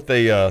start with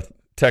the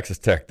Texas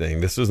Tech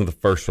thing. This isn't the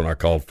first one I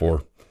called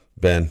for,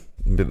 Ben.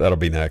 That'll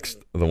be next,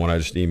 the one I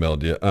just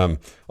emailed you.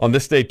 On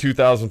this day,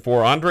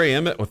 2004, Andre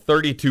Emmett with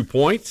 32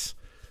 points.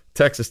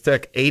 Texas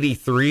Tech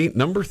 83.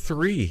 Number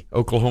 3,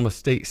 Oklahoma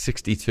State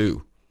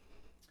 62.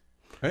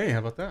 Hey, how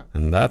about that?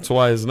 And that's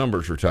why his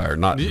number's retired,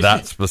 not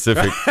that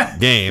specific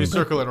game. You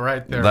circle it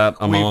right there.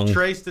 We've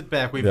traced it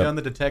back. We've done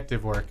the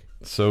detective work.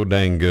 So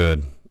dang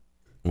good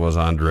was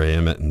Andre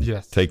Emmett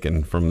and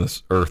taken from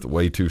this earth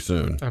way too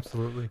soon.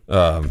 Absolutely.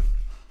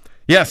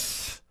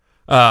 Yes.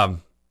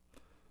 The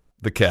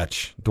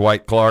catch.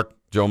 Dwight Clark,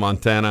 Joe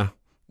Montana.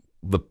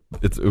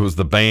 It was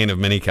the bane of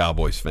many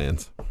Cowboys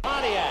fans.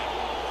 Pontiac,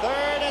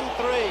 3rd and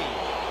 3.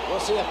 We'll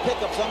see a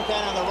pickup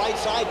sometime on the right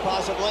side,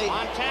 possibly.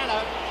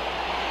 Montana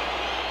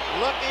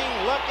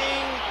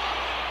looking,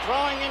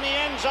 throwing in the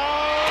end zone.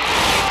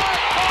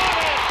 Caught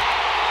it.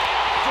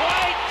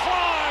 Dwight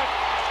Clark.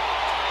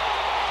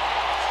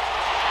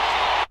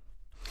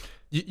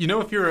 You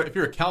know, if you're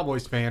a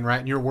Cowboys fan, right,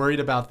 and you're worried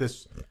about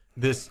this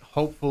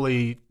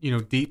hopefully,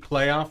 deep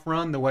playoff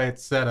run, the way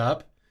it's set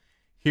up,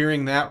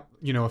 hearing that,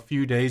 a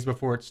few days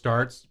before it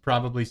starts,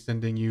 probably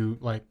sending you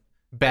like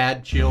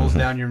bad chills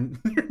down your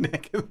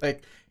neck,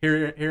 like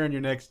hearing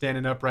your neck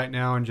standing up right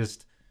now and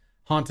just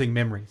haunting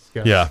memories.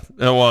 Guys. Yeah.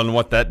 Well, and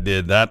what that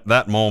did,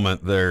 that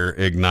moment there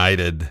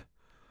ignited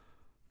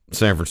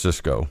San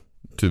Francisco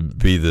to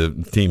be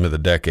the team of the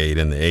decade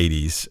in the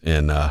 80s.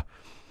 And, the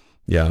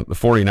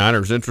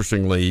 49ers,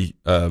 interestingly,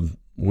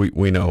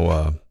 we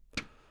know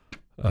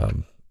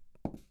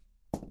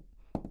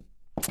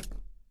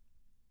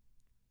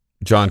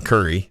John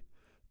Curry,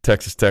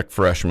 Texas Tech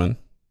freshman,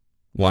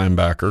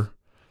 linebacker,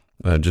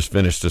 just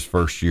finished his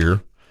first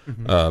year.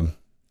 Mm-hmm.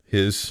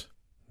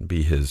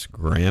 His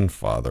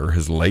grandfather,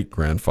 his late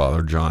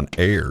grandfather, John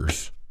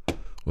Ayers,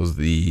 was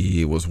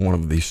one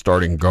of the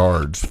starting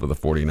guards for the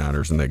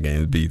 49ers in that game.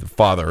 It'd be the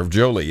father of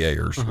Jolie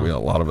Ayers. A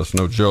lot of us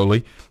know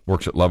Jolie,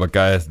 works at Lubbock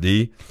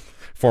ISD,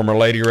 former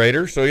Lady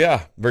Raider. So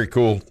yeah, very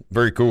cool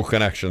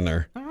connection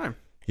there. All right.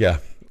 Yeah.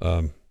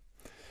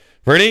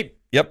 Very neat.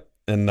 Yep.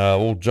 And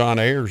old John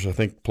Ayers, I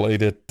think,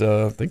 played at,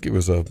 I think it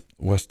was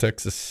West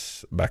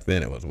Texas. Back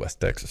then it was West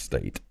Texas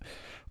State.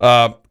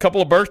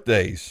 Couple of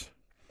birthdays.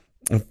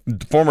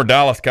 Former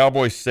Dallas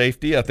Cowboys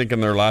safety, I think in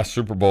their last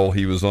Super Bowl,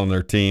 he was on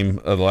their team.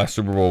 The last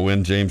Super Bowl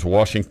win, James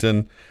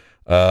Washington.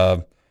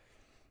 Donald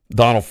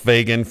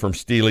Fagen from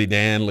Steely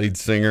Dan, lead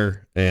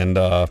singer. And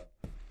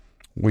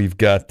we've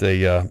got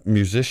a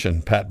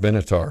musician, Pat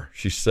Benatar.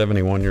 She's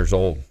 71 years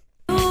old.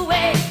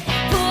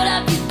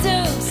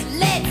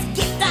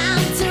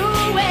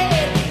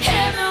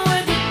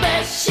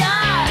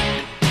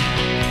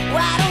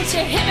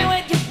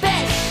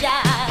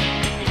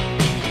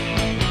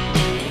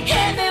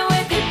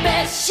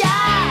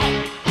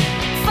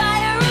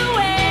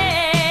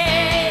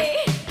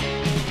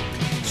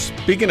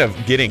 Speaking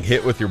of getting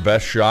hit with your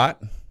best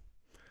shot,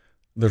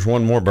 there's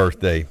one more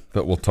birthday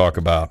that we'll talk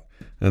about,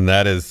 and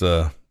that is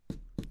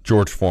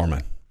George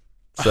Foreman,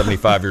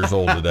 75 years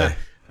old today.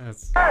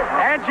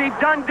 Angie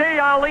Dundee,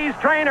 Ali's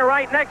trainer,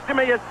 right next to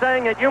me is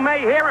saying it. You may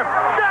hear him.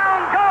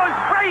 Down goes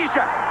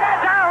Frazier!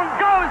 Down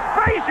goes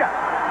Frazier!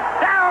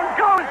 Down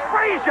goes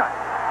Frazier!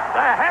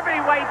 The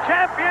heavyweight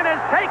champion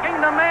is taking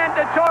the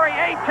mandatory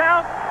 8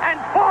 count, and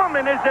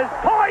Foreman is as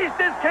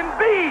poised as can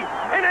be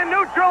in a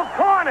neutral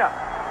corner.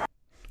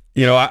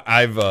 You know,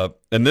 I've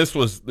and this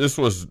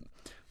was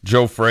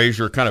Joe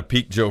Frazier, kind of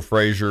peak Joe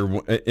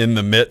Frazier in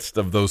the midst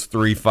of those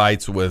 3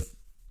 fights with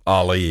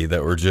Ali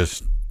that were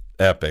just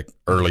epic,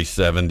 early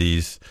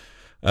 70s.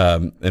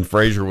 And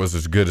Frazier was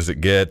as good as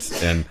it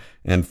gets,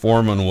 and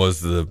Foreman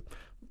was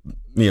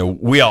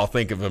we all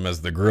think of him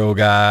as the grill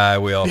guy.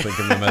 We all think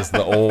of him as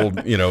the old,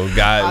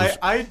 guy.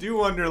 I do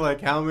wonder, like,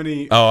 how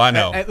many. Oh, I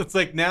know. It's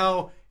like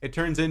now it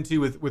turns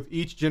into with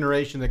each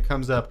generation that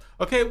comes up.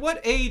 Okay,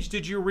 what age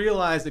did you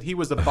realize that he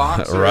was a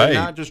boxer right. and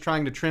not just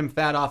trying to trim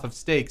fat off of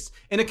steaks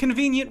in a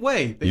convenient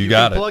way that you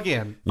can plug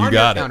in on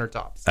your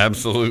countertops?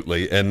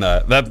 Absolutely, and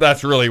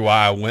that's really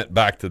why I went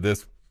back to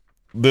this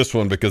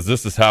one, because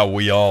this is how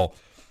we all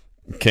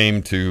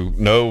came to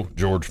know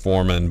George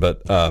Foreman.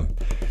 But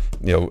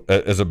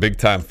as a big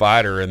time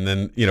fighter, and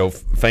then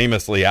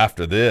famously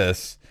after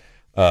this,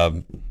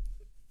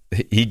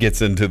 he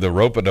gets into the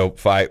rope-a-dope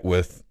fight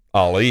with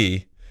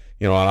Ali.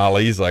 And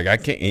Ali's like, I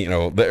can't,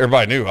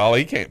 everybody knew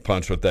Ali can't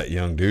punch with that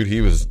young dude.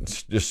 He was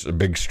just a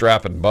big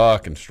strapping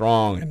buck and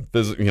strong and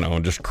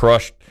and just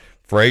crushed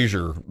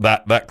Frazier.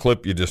 That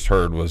clip you just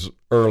heard was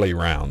early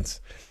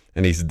rounds,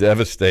 and he's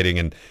devastating.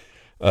 And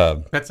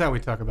that's how we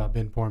talk about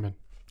Ben Foreman.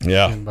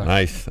 Yeah,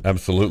 nice,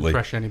 absolutely.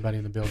 Crush anybody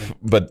in the building.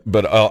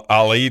 But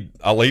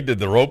Ali did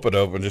the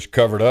rope-a-dope and just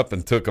covered up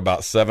and took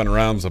about 7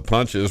 rounds of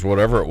punches,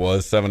 whatever it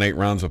was, 7-8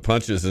 rounds of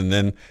punches, and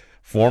then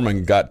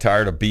Foreman got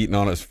tired of beating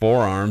on his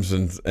forearms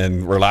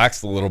and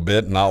relaxed a little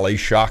bit, and Ali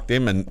shocked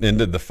him and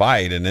ended the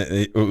fight. And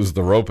it was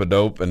the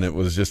rope-a-dope, and it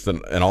was just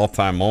an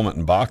all-time moment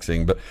in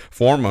boxing. But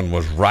Foreman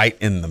was right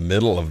in the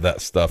middle of that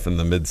stuff in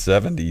the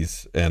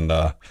mid-'70s, and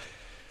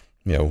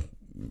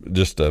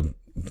just a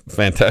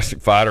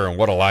fantastic fighter, and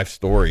what a life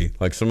story.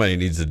 Like, somebody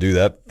needs to do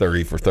that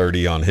 30 for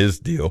 30 on his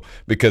deal,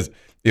 because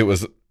it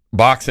was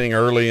boxing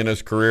early in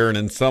his career, and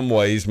in some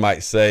ways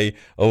might say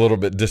a little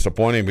bit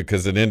disappointing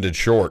because it ended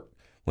short.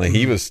 Like,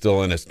 he was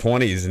still in his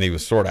 20s and he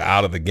was sort of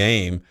out of the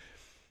game,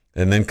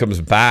 and then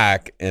comes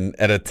back, and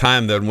at a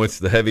time in which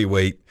the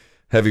heavyweight,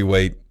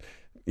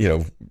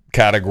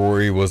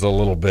 category was a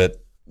little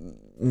bit,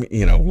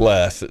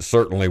 less. It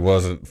certainly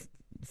wasn't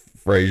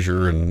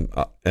Frazier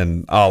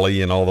and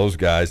Ali and all those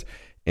guys.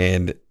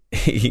 And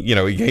he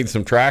gained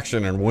some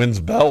traction and wins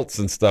belts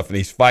and stuff, and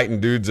he's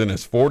fighting dudes in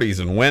his 40s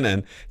and winning.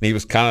 And he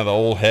was kind of the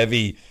old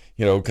heavy,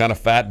 kind of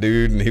fat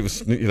dude, and he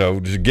was,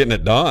 just getting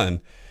it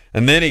done.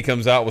 And then he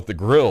comes out with the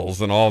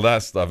grills and all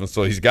that stuff. And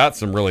so he's got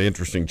some really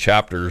interesting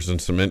chapters and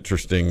some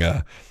interesting,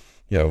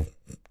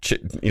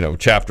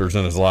 chapters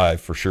in his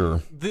life for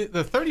sure.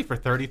 The 30 for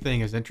 30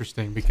 thing is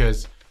interesting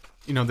because,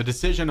 the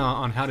decision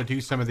on how to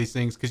do some of these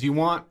things, because you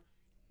want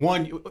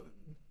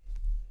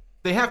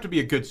they have to be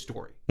a good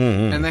story,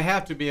 and they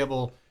have to be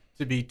able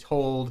to be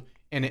told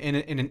in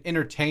an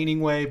entertaining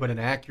way, but an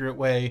accurate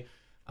way.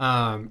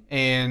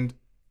 And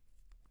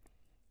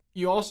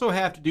you also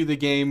have to do the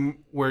game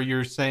where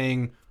you're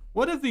saying,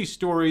 what if these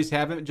stories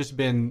haven't just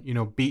been,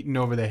 beaten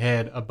over the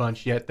head a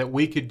bunch yet that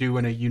we could do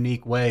in a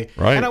unique way?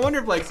 Right. And I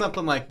wonder if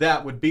something like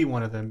that would be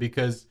one of them,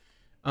 because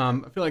I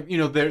feel like,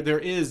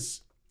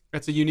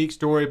 that's a unique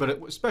story,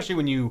 but especially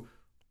when you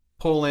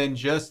pull in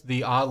just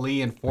the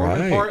Ali and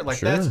Foreman part,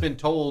 sure. That's been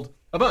told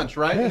a bunch,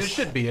 right? Yes. And it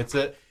should be. It's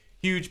a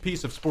huge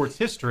piece of sports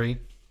history.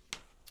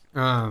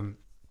 But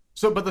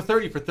the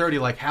 30 for 30,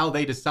 how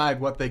they decide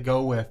what they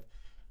go with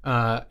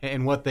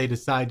and what they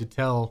decide to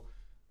tell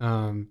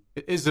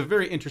is a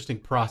very interesting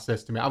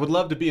process to me. I would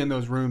love to be in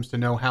those rooms to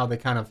know how they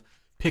kind of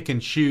pick and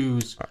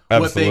choose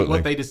what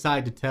they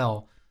decide to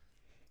tell.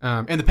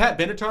 And the Pat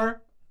Benatar,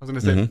 I was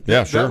going to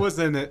say, that was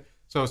in it.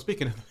 So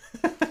speaking of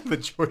the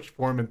George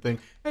Foreman thing,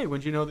 hey, when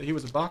did you know that he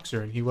was a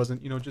boxer and he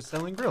wasn't, just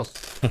selling grills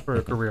for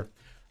a career?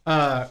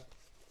 That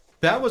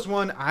was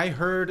one I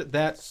heard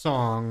that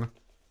song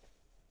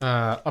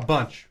a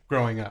bunch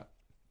growing up.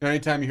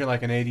 Anytime you hear an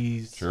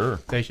 80s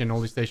station,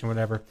 oldie station,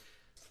 whatever.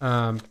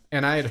 And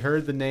I had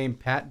heard the name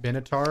Pat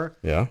Benatar.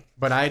 Yeah.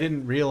 But I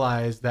didn't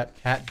realize that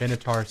Pat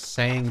Benatar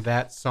sang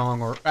that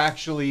song, or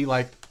actually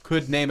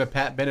could name a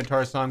Pat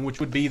Benatar song, which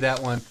would be that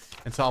one.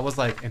 And so I was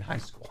in high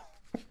school.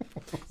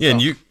 Yeah,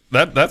 and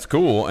that's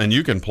cool, and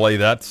you can play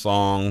that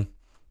song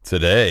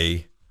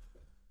today,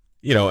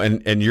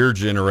 and your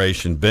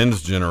generation,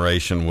 Ben's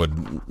generation,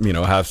 would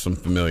have some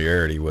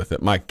familiarity with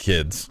it. My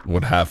kids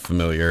would have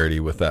familiarity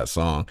with that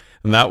song,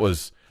 and that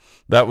was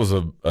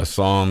a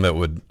song that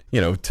would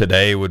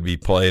today would be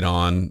played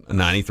on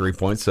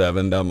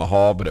 93.7 down the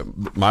hall, but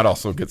it might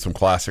also get some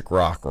classic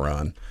rock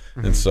run.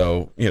 Mm-hmm. And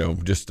so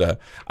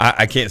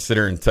I can't sit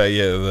here and tell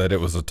you that it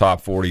was a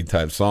top 40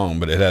 type song,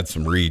 but it had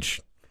some reach.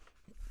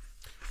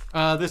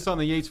 This on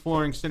the Yates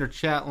Flooring Center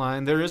chat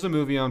line. There is a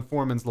movie on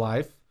Foreman's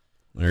life.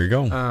 There you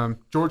go.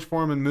 George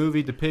Foreman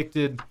movie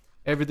depicted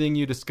everything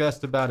you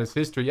discussed about his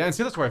history. Yeah, and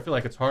see, that's where I feel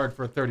like it's hard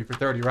for a 30 for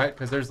 30, right?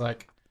 Because there's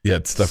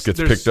stuff gets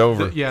picked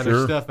over.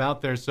 There's stuff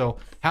out there. So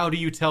how do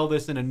you tell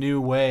this in a new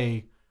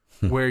way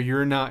where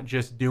you're not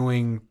just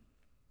doing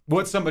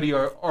what somebody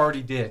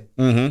already did?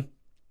 Mm-hmm.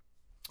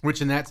 Which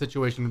in that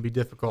situation would be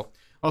difficult.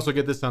 Also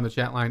get this on the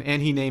chat line.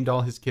 And he named all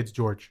his kids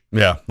George.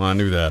 Yeah, I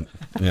knew that.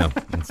 Yeah,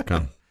 that's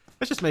kind of...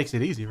 That just makes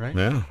it easy, right?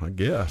 Yeah, I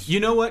guess. You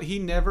know what he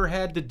never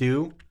had to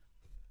do?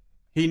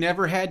 He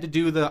never had to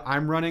do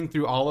I'm running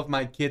through all of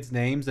my kids'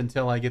 names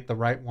until I get the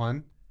right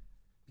one.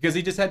 Because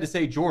he just had to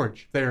say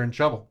George. They're in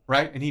trouble,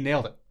 right? And he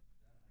nailed it.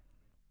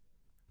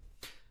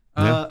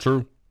 Yeah,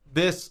 true.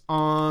 This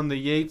on the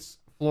Yates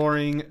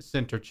Flooring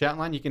Center chat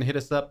line. You can hit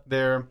us up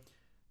there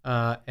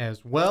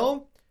as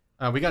well.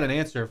 We got an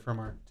answer from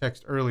our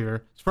text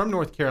earlier. It's from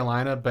North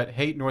Carolina, but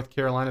hate North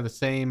Carolina the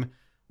same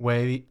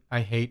way I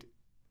hate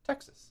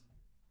Texas.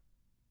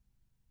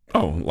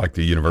 Oh, like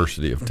the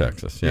University of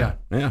Texas. Yeah.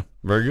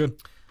 Very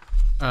good.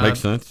 Makes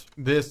sense.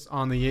 This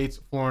on the Yates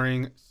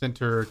Flooring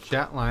Center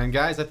chat line.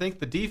 Guys, I think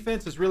the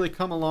defense has really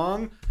come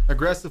along.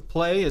 Aggressive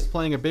play is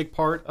playing a big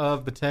part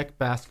of the Tech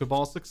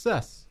basketball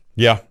success.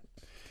 Yeah.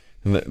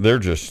 And they're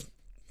just,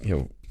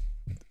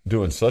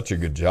 doing such a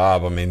good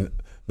job. I mean,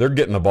 they're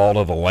getting the ball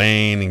to the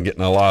lane and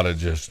getting a lot of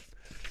just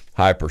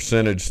high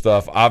percentage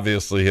stuff.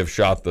 Obviously have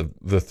shot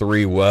the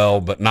three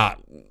well, but not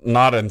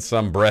in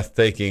some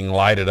breathtaking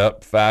lighted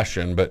up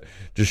fashion, but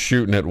just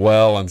shooting it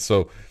well. And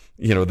so,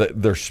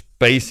 their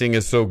spacing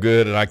is so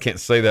good, and I can't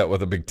say that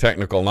with a big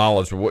technical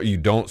knowledge, but what you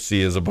don't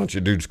see is a bunch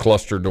of dudes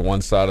clustered to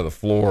one side of the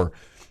floor.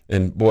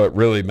 And boy, it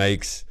really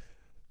makes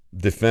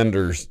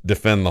defenders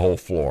defend the whole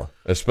floor,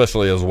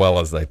 especially as well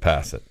as they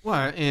pass it.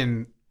 Well,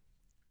 and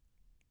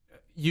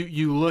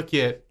you look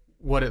at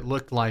what it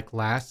looked like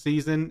last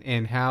season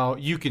and how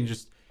you can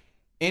just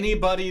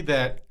anybody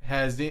that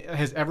has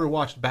ever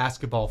watched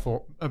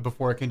basketball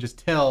before can just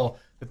tell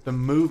that the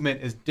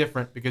movement is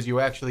different because you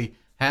actually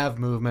have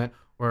movement,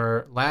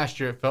 where last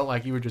year it felt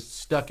like you were just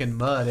stuck in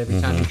mud every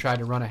time you tried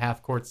to run a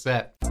half-court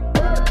set.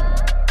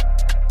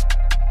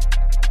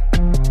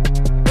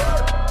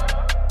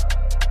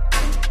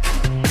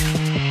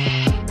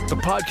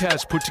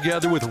 podcast put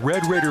together with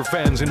Red Raider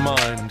fans in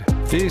mind.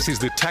 This is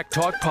the Tech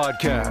Talk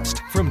Podcast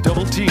from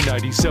Double T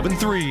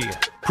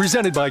 97.3,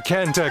 presented by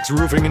Cantex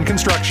Roofing and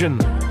Construction.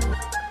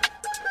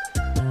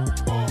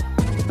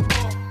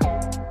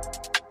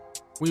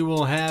 We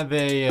will have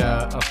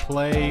a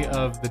play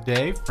of the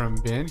day from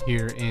Ben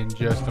here in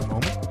just a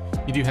moment.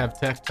 You do have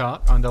Tech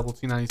Talk on Double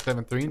T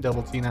 97.3 and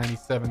Double T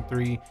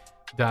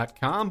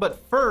 97.3.com. But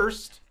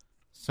first,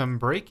 some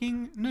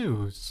breaking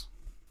news.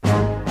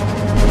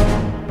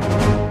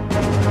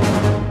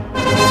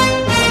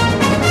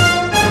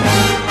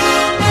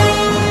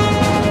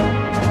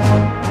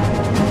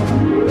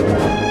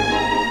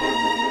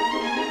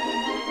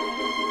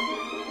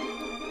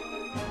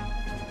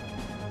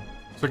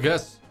 So,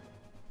 Gus,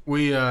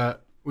 we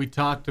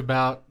talked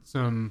about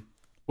some,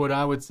 what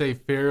I would say,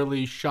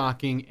 fairly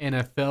shocking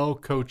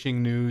NFL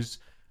coaching news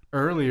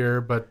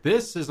earlier, but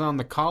this is on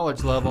the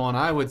college level, and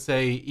I would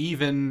say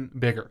even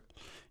bigger.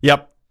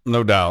 Yep,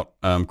 no doubt.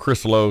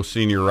 Chris Lowe,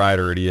 senior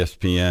writer at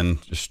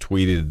ESPN, just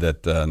tweeted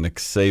that Nick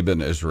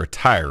Saban is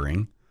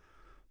retiring.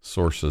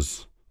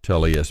 Sources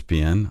tell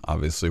ESPN,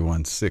 obviously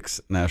won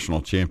 6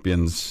 national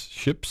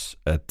championships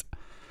at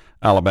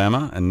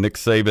Alabama, and Nick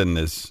Saban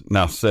is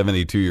now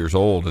 72 years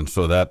old, and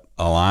so that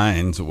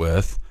aligns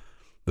with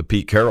the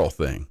Pete Carroll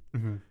thing.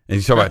 Mm-hmm. And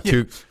you talk about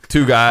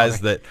two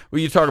guys that,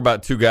 well, you talk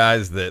about two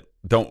guys that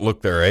don't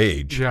look their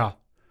age. Yeah.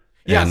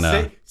 Yeah,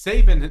 and,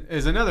 Saban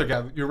is another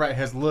guy, you're right,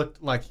 has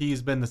looked like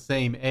he's been the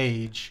same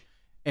age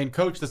and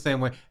coached the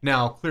same way.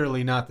 Now,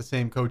 clearly not the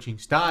same coaching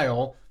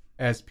style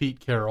as Pete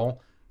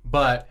Carroll,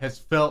 but has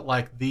felt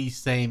like the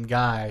same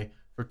guy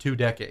for 2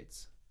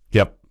 decades.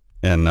 Yep.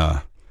 And,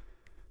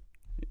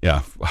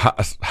 yeah,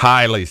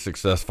 highly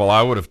successful.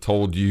 I would have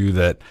told you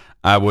that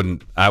I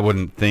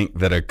wouldn't think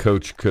that a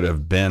coach could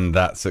have been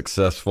that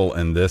successful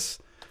in this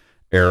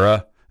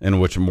era in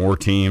which more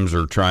teams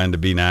are trying to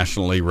be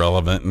nationally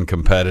relevant and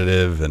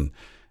competitive, and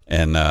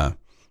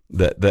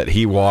that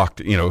he walked.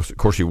 You know, of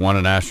course, he won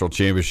a national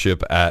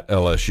championship at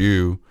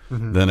LSU,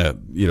 mm-hmm. then a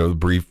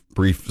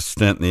brief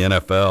stint in the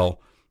NFL,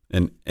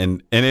 and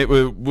it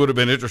would have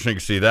been interesting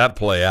to see that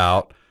play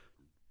out.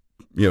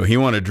 You know, he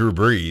wanted Drew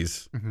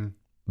Brees. Mm-hmm.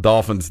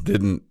 Dolphins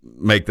didn't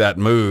make that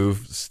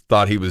move,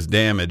 thought he was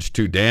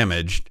too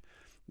damaged.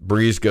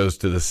 Breeze goes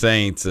to the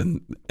Saints,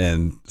 and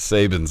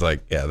Saban's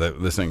like, yeah,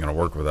 this ain't going to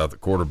work without the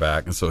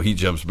quarterback. And so he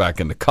jumps back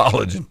into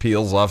college and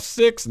peels off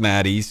 6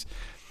 natties.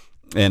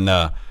 And,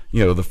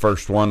 the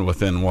first one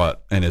within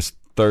in his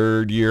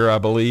 3rd year, I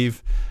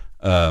believe,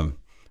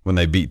 when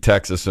they beat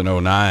Texas in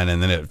 2009.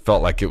 And then it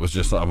felt like it was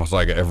just almost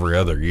like every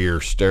other year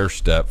stair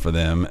step for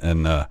them.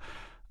 And,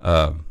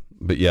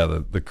 but yeah,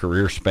 the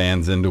career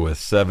spans into his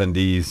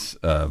 70s,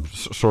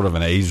 sort of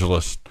an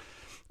ageless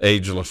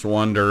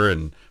wonder,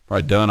 and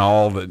probably done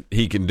all that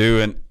he can do.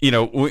 And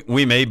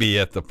we may be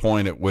at the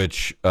point at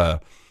which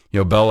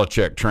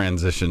Belichick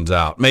transitions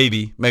out.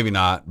 Maybe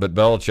not, but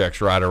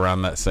Belichick's right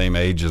around that same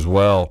age as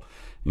well.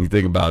 You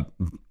think about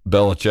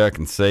Belichick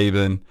and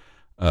Saban,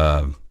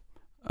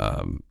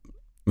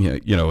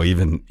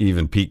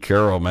 even Pete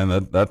Carroll, man,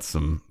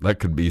 that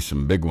could be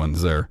some big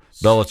ones there.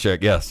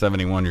 Belichick,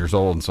 71 years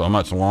old, and so how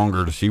much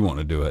longer does he want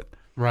to do it?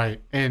 Right,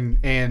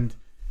 and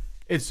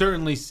it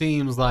certainly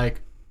seems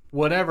like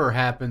whatever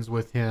happens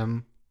with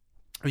him,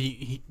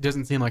 he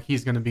doesn't seem like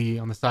he's going to be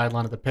on the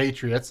sideline of the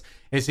Patriots.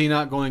 Is he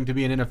not going to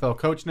be an NFL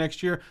coach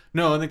next year?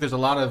 No, I think there's a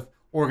lot of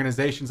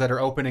organizations that are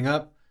opening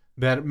up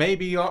that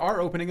maybe are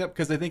opening up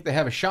because they think they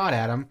have a shot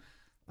at him.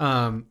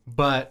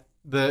 But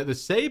the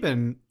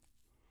Saban,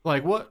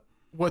 like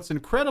what's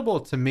incredible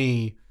to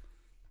me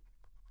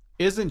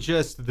isn't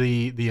just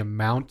the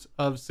amount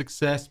of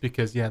success,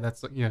 because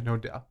that's no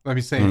doubt. Let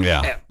me say,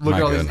 look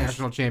at all these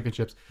national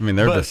championships. I mean,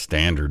 they're the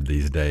standard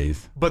these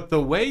days. But the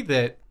way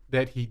that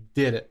he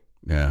did it,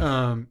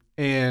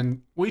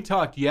 and we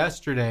talked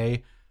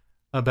yesterday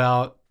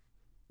about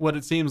what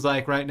it seems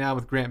like right now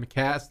with Grant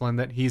McCasland,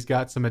 that he's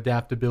got some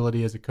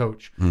adaptability as a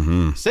coach.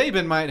 Mm-hmm.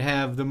 Saban might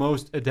have the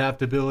most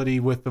adaptability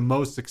with the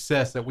most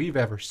success that we've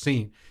ever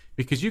seen,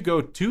 because you go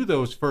to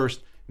those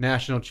first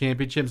national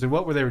championships, and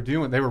what were they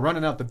doing? They were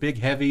running out the big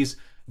heavies,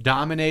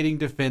 dominating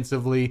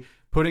defensively,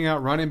 putting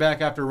out running back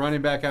after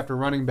running back after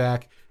running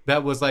back.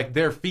 That was like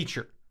their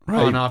feature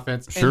on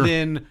offense. Sure.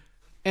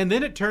 And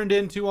then it turned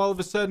into, all of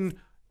a sudden,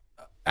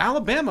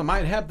 Alabama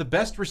might have the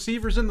best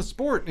receivers in the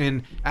sport,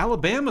 and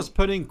Alabama's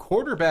putting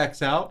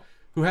quarterbacks out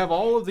who have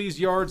all of these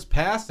yards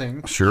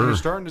passing. Sure.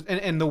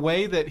 And the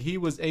way that he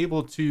was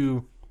able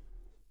to,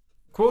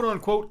 quote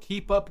unquote,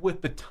 keep up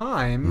with the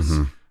times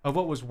mm-hmm. of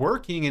what was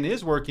working and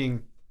is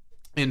working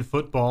in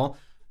football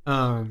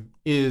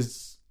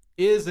is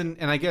and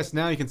I guess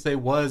now you can say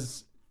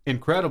was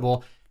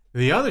incredible.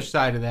 The other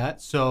side of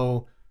that,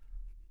 so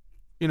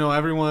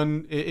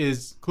everyone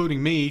is,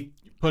 including me,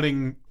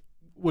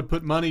 would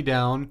put money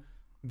down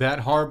that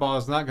Harbaugh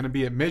is not going to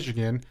be at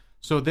Michigan.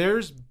 So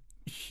there's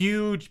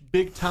huge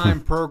big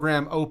time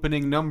program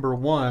opening number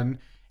 1,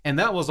 and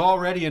that was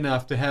already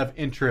enough to have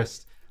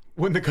interest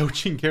when the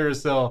coaching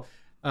carousel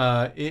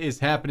is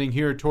happening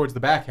here towards the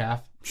back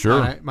half.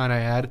 Sure. Might I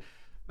add.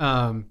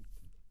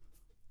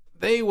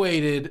 they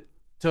waited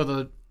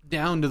till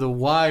down to the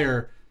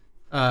wire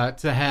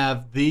to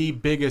have the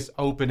biggest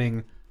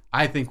opening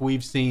I think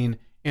we've seen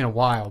in a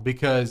while,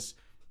 because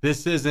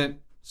this isn't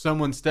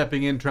someone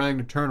stepping in trying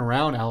to turn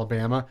around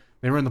Alabama.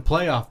 They were in the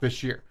playoff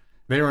this year.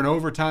 They were an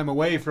overtime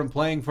away from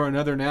playing for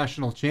another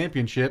national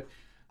championship.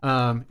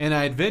 And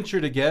I'd venture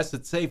to guess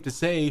it's safe to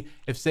say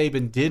if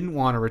Saban didn't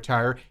want to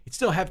retire, he'd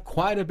still have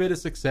quite a bit of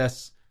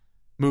success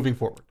moving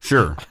forward.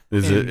 Sure.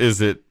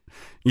 Is it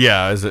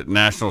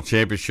national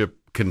championship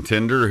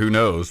contender? Who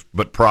knows?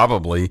 But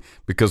probably,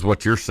 because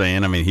what you're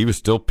saying, I mean, he was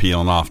still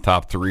peeling off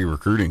top 3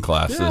 recruiting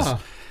classes. Yeah.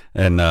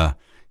 And,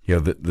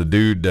 the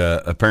dude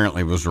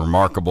apparently was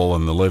remarkable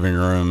in the living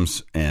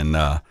rooms. And,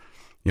 and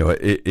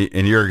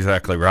you're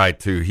exactly right,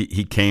 too.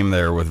 He came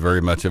there with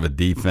very much of a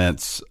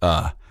defensive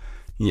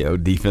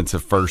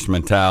first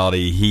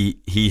mentality.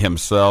 He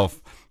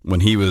himself, when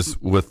he was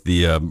with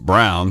the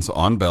Browns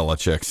on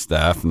Belichick's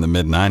staff in the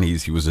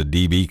mid-'90s, he was a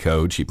DB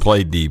coach. He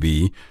played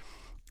DB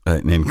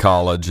in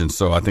college, and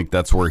so I think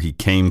that's where he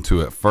came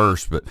to at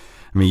first. But,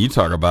 I mean, you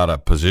talk about a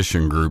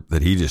position group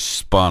that he just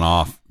spun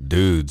off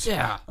dudes.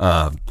 Yeah.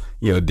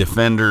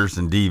 Defenders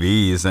and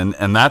DBs,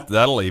 and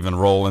that'll even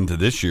roll into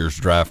this year's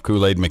draft.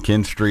 Kool-Aid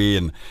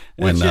McKinstry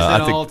which is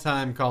an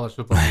all-time college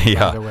football game,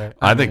 by the way.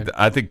 I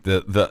think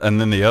the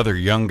and then the other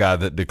young guy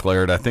that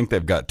declared, I think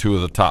they've got 2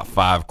 of the top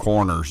 5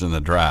 corners in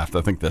the draft.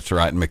 I think that's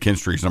right. And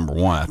McKinstry's number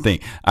 1. I don't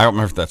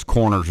remember if that's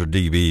corners or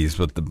DBs,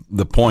 but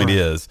the point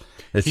is,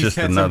 it's He's just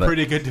had another. Some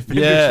pretty good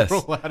defenders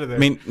roll out of there. I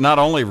mean, not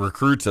only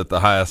recruits at the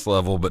highest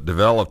level, but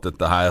developed at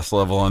the highest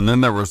level. And then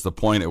there was the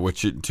point at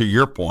which, to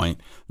your point,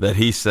 that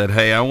he said,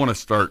 "Hey, I want to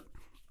start.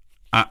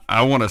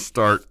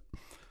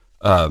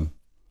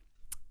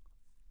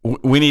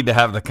 We need to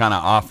have the kind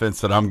of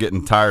offense that I'm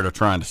getting tired of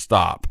trying to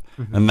stop."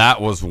 Mm-hmm. And that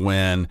was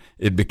when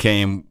it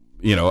became,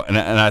 and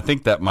I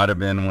think that might have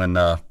been when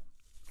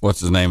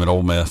what's his name at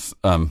Ole Miss,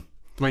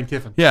 Lane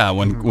Kiffin. Yeah,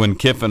 when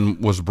Kiffin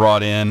was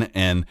brought in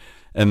and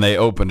they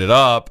opened it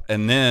up,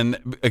 and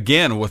then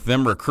again with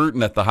them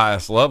recruiting at the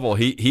highest level,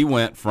 he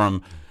went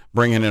from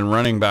bringing in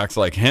running backs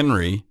like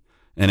Henry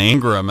and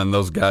Ingram and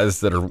those guys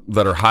that are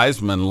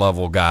Heisman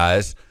level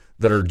guys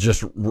that are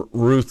just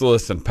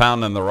ruthless and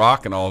pounding the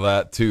rock and all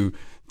that to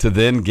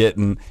then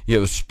getting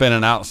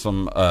spinning out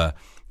some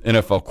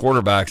NFL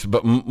quarterbacks,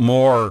 but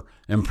more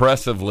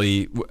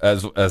impressively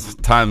as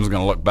time's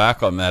going to look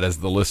back on that, as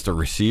the list of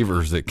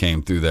receivers that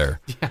came through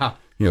there. Yeah.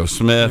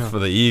 Smith for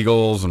the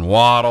Eagles and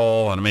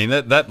Waddle. And I mean,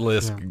 that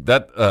list,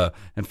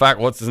 in fact,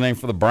 what's his name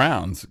for the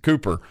Browns?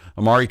 Cooper.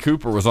 Amari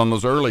Cooper was on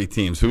those early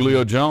teams.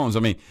 Julio Jones. I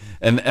mean,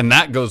 and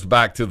that goes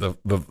back to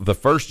the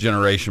first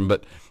generation.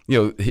 But,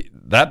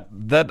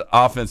 that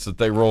offense that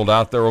they rolled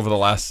out there over the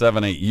last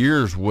 7-8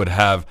 years would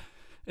have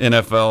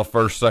NFL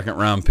first, second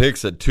round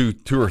picks at two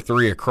or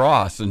three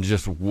across and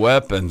just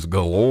weapons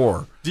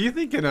galore. Do you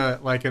think in an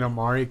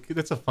Amari,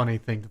 that's a funny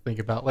thing to think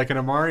about, like an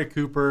Amari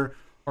Cooper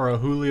or a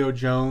Julio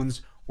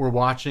Jones, we're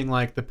watching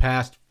like the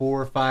past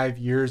 4 or 5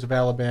 years of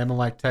Alabama,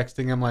 like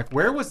texting him, like,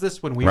 where was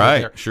this when we were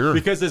there? Sure.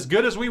 Because as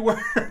good as we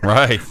were,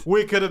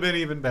 we could have been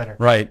even better.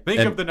 Right. Think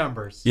of the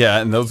numbers. Yeah,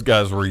 and those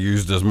guys were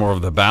used as more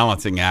of the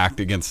balancing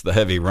act against the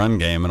heavy run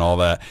game and all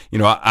that.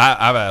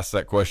 I've asked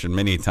that question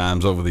many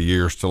times over the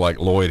years to like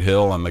Lloyd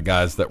Hill and the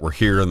guys that were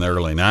here in the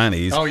early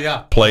 90s. Oh, yeah.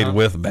 Played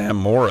with Bam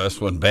Morris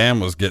when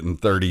Bam was getting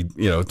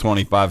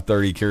 25,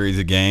 30 carries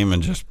a game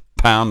and just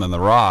pounding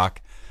the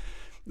rock.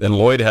 And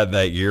Lloyd had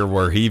that year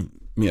where he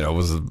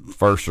was the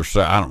first or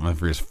second, I don't remember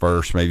if he was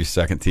first, maybe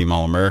second team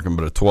All-American,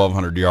 but a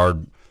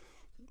 1,200-yard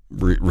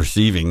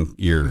receiving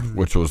year,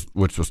 which was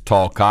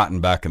tall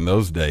cotton back in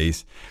those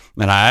days.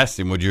 And I asked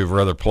him, would you have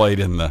rather played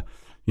in the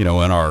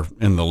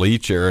in the Lee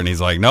chair? And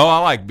he's like, no, I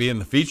like being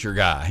the feature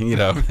guy,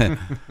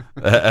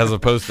 as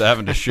opposed to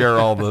having to share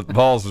all the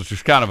balls, which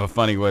is kind of a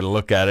funny way to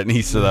look at it. And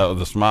he said that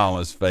with a smile on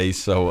his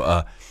face.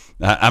 So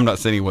I'm not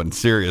saying he wasn't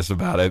serious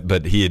about it,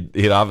 but he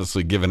had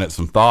obviously given it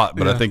some thought.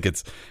 But I think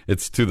it's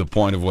to the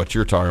point of what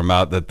you're talking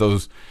about, that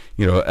those,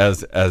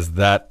 as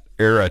that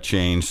era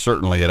changed,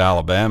 certainly at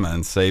Alabama,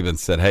 and Saban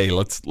said, hey,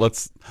 let's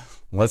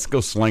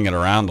go sling it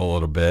around a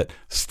little bit.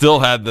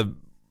 Still had the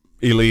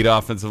elite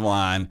offensive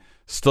line,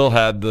 still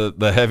had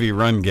the heavy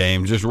run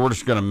game. We're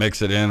just going to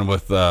mix it in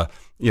with a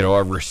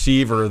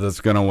receiver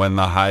that's going to win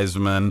the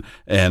Heisman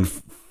and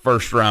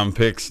first round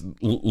picks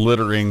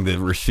littering the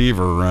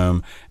receiver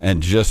room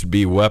and just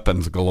be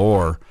weapons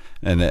galore.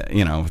 And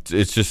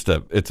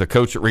it's a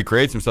coach that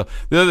recreates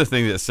himself. The other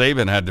thing that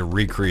Saban had to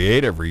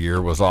recreate every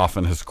year was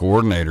often his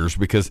coordinators,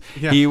 because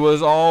he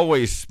was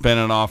always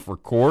spinning off for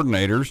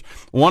coordinators,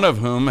 one of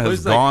whom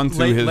has gone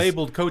through his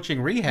labeled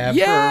coaching rehab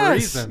for a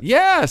reason.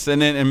 Yes,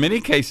 and in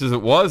many cases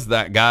it was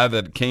that guy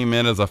that came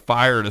in as a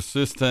fired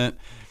assistant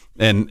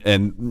and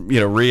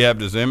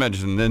rehabbed his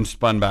image and then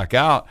spun back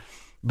out.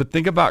 But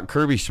think about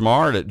Kirby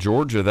Smart at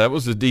Georgia. That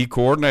was the D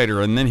coordinator,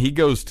 and then he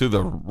goes to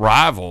the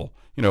rival,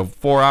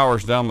 4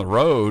 hours down the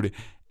road,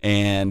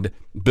 and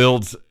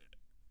builds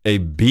a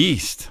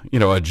beast,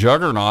 a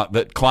juggernaut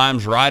that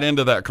climbs right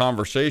into that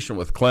conversation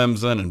with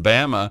Clemson and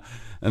Bama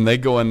and they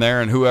go in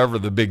there, and whoever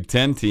the Big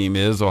Ten team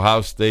is,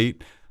 Ohio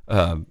State,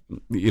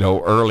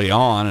 early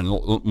on,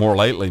 and more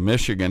lately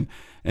Michigan,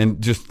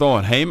 and just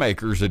throwing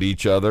haymakers at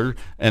each other.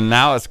 And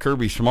now it's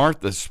Kirby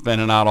Smart that's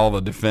spinning out all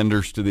the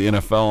defenders to the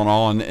NFL and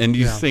all. And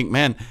you think,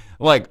 man,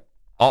 like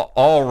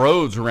all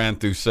roads ran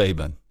through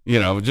Saban.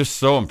 Just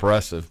so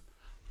impressive.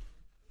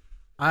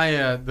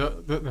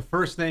 The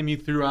first name you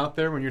threw out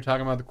there when you're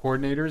talking about the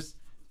coordinators,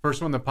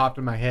 first one that popped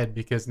in my head,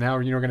 because now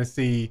you're going to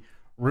see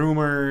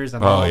rumors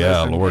and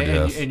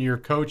and your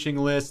coaching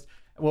list.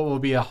 What will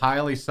be a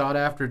highly sought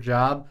after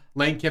job.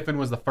 Lane Kiffin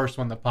was the first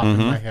one that popped in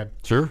my head.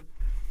 Sure.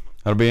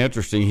 That'll be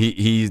interesting.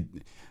 He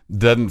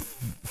doesn't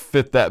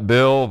fit that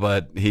bill,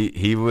 but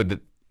he would,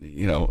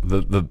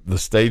 the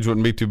stage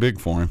wouldn't be too big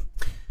for him.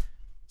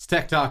 It's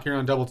Tech Talk here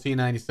on Double T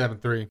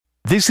 97.3.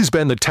 This has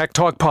been the Tech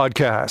Talk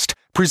Podcast,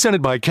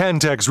 presented by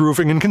Cantex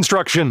Roofing and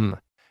Construction.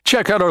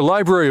 Check out our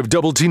library of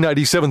Double T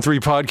 97.3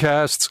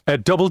 podcasts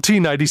at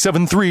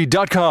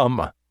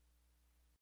doublet97.3.com.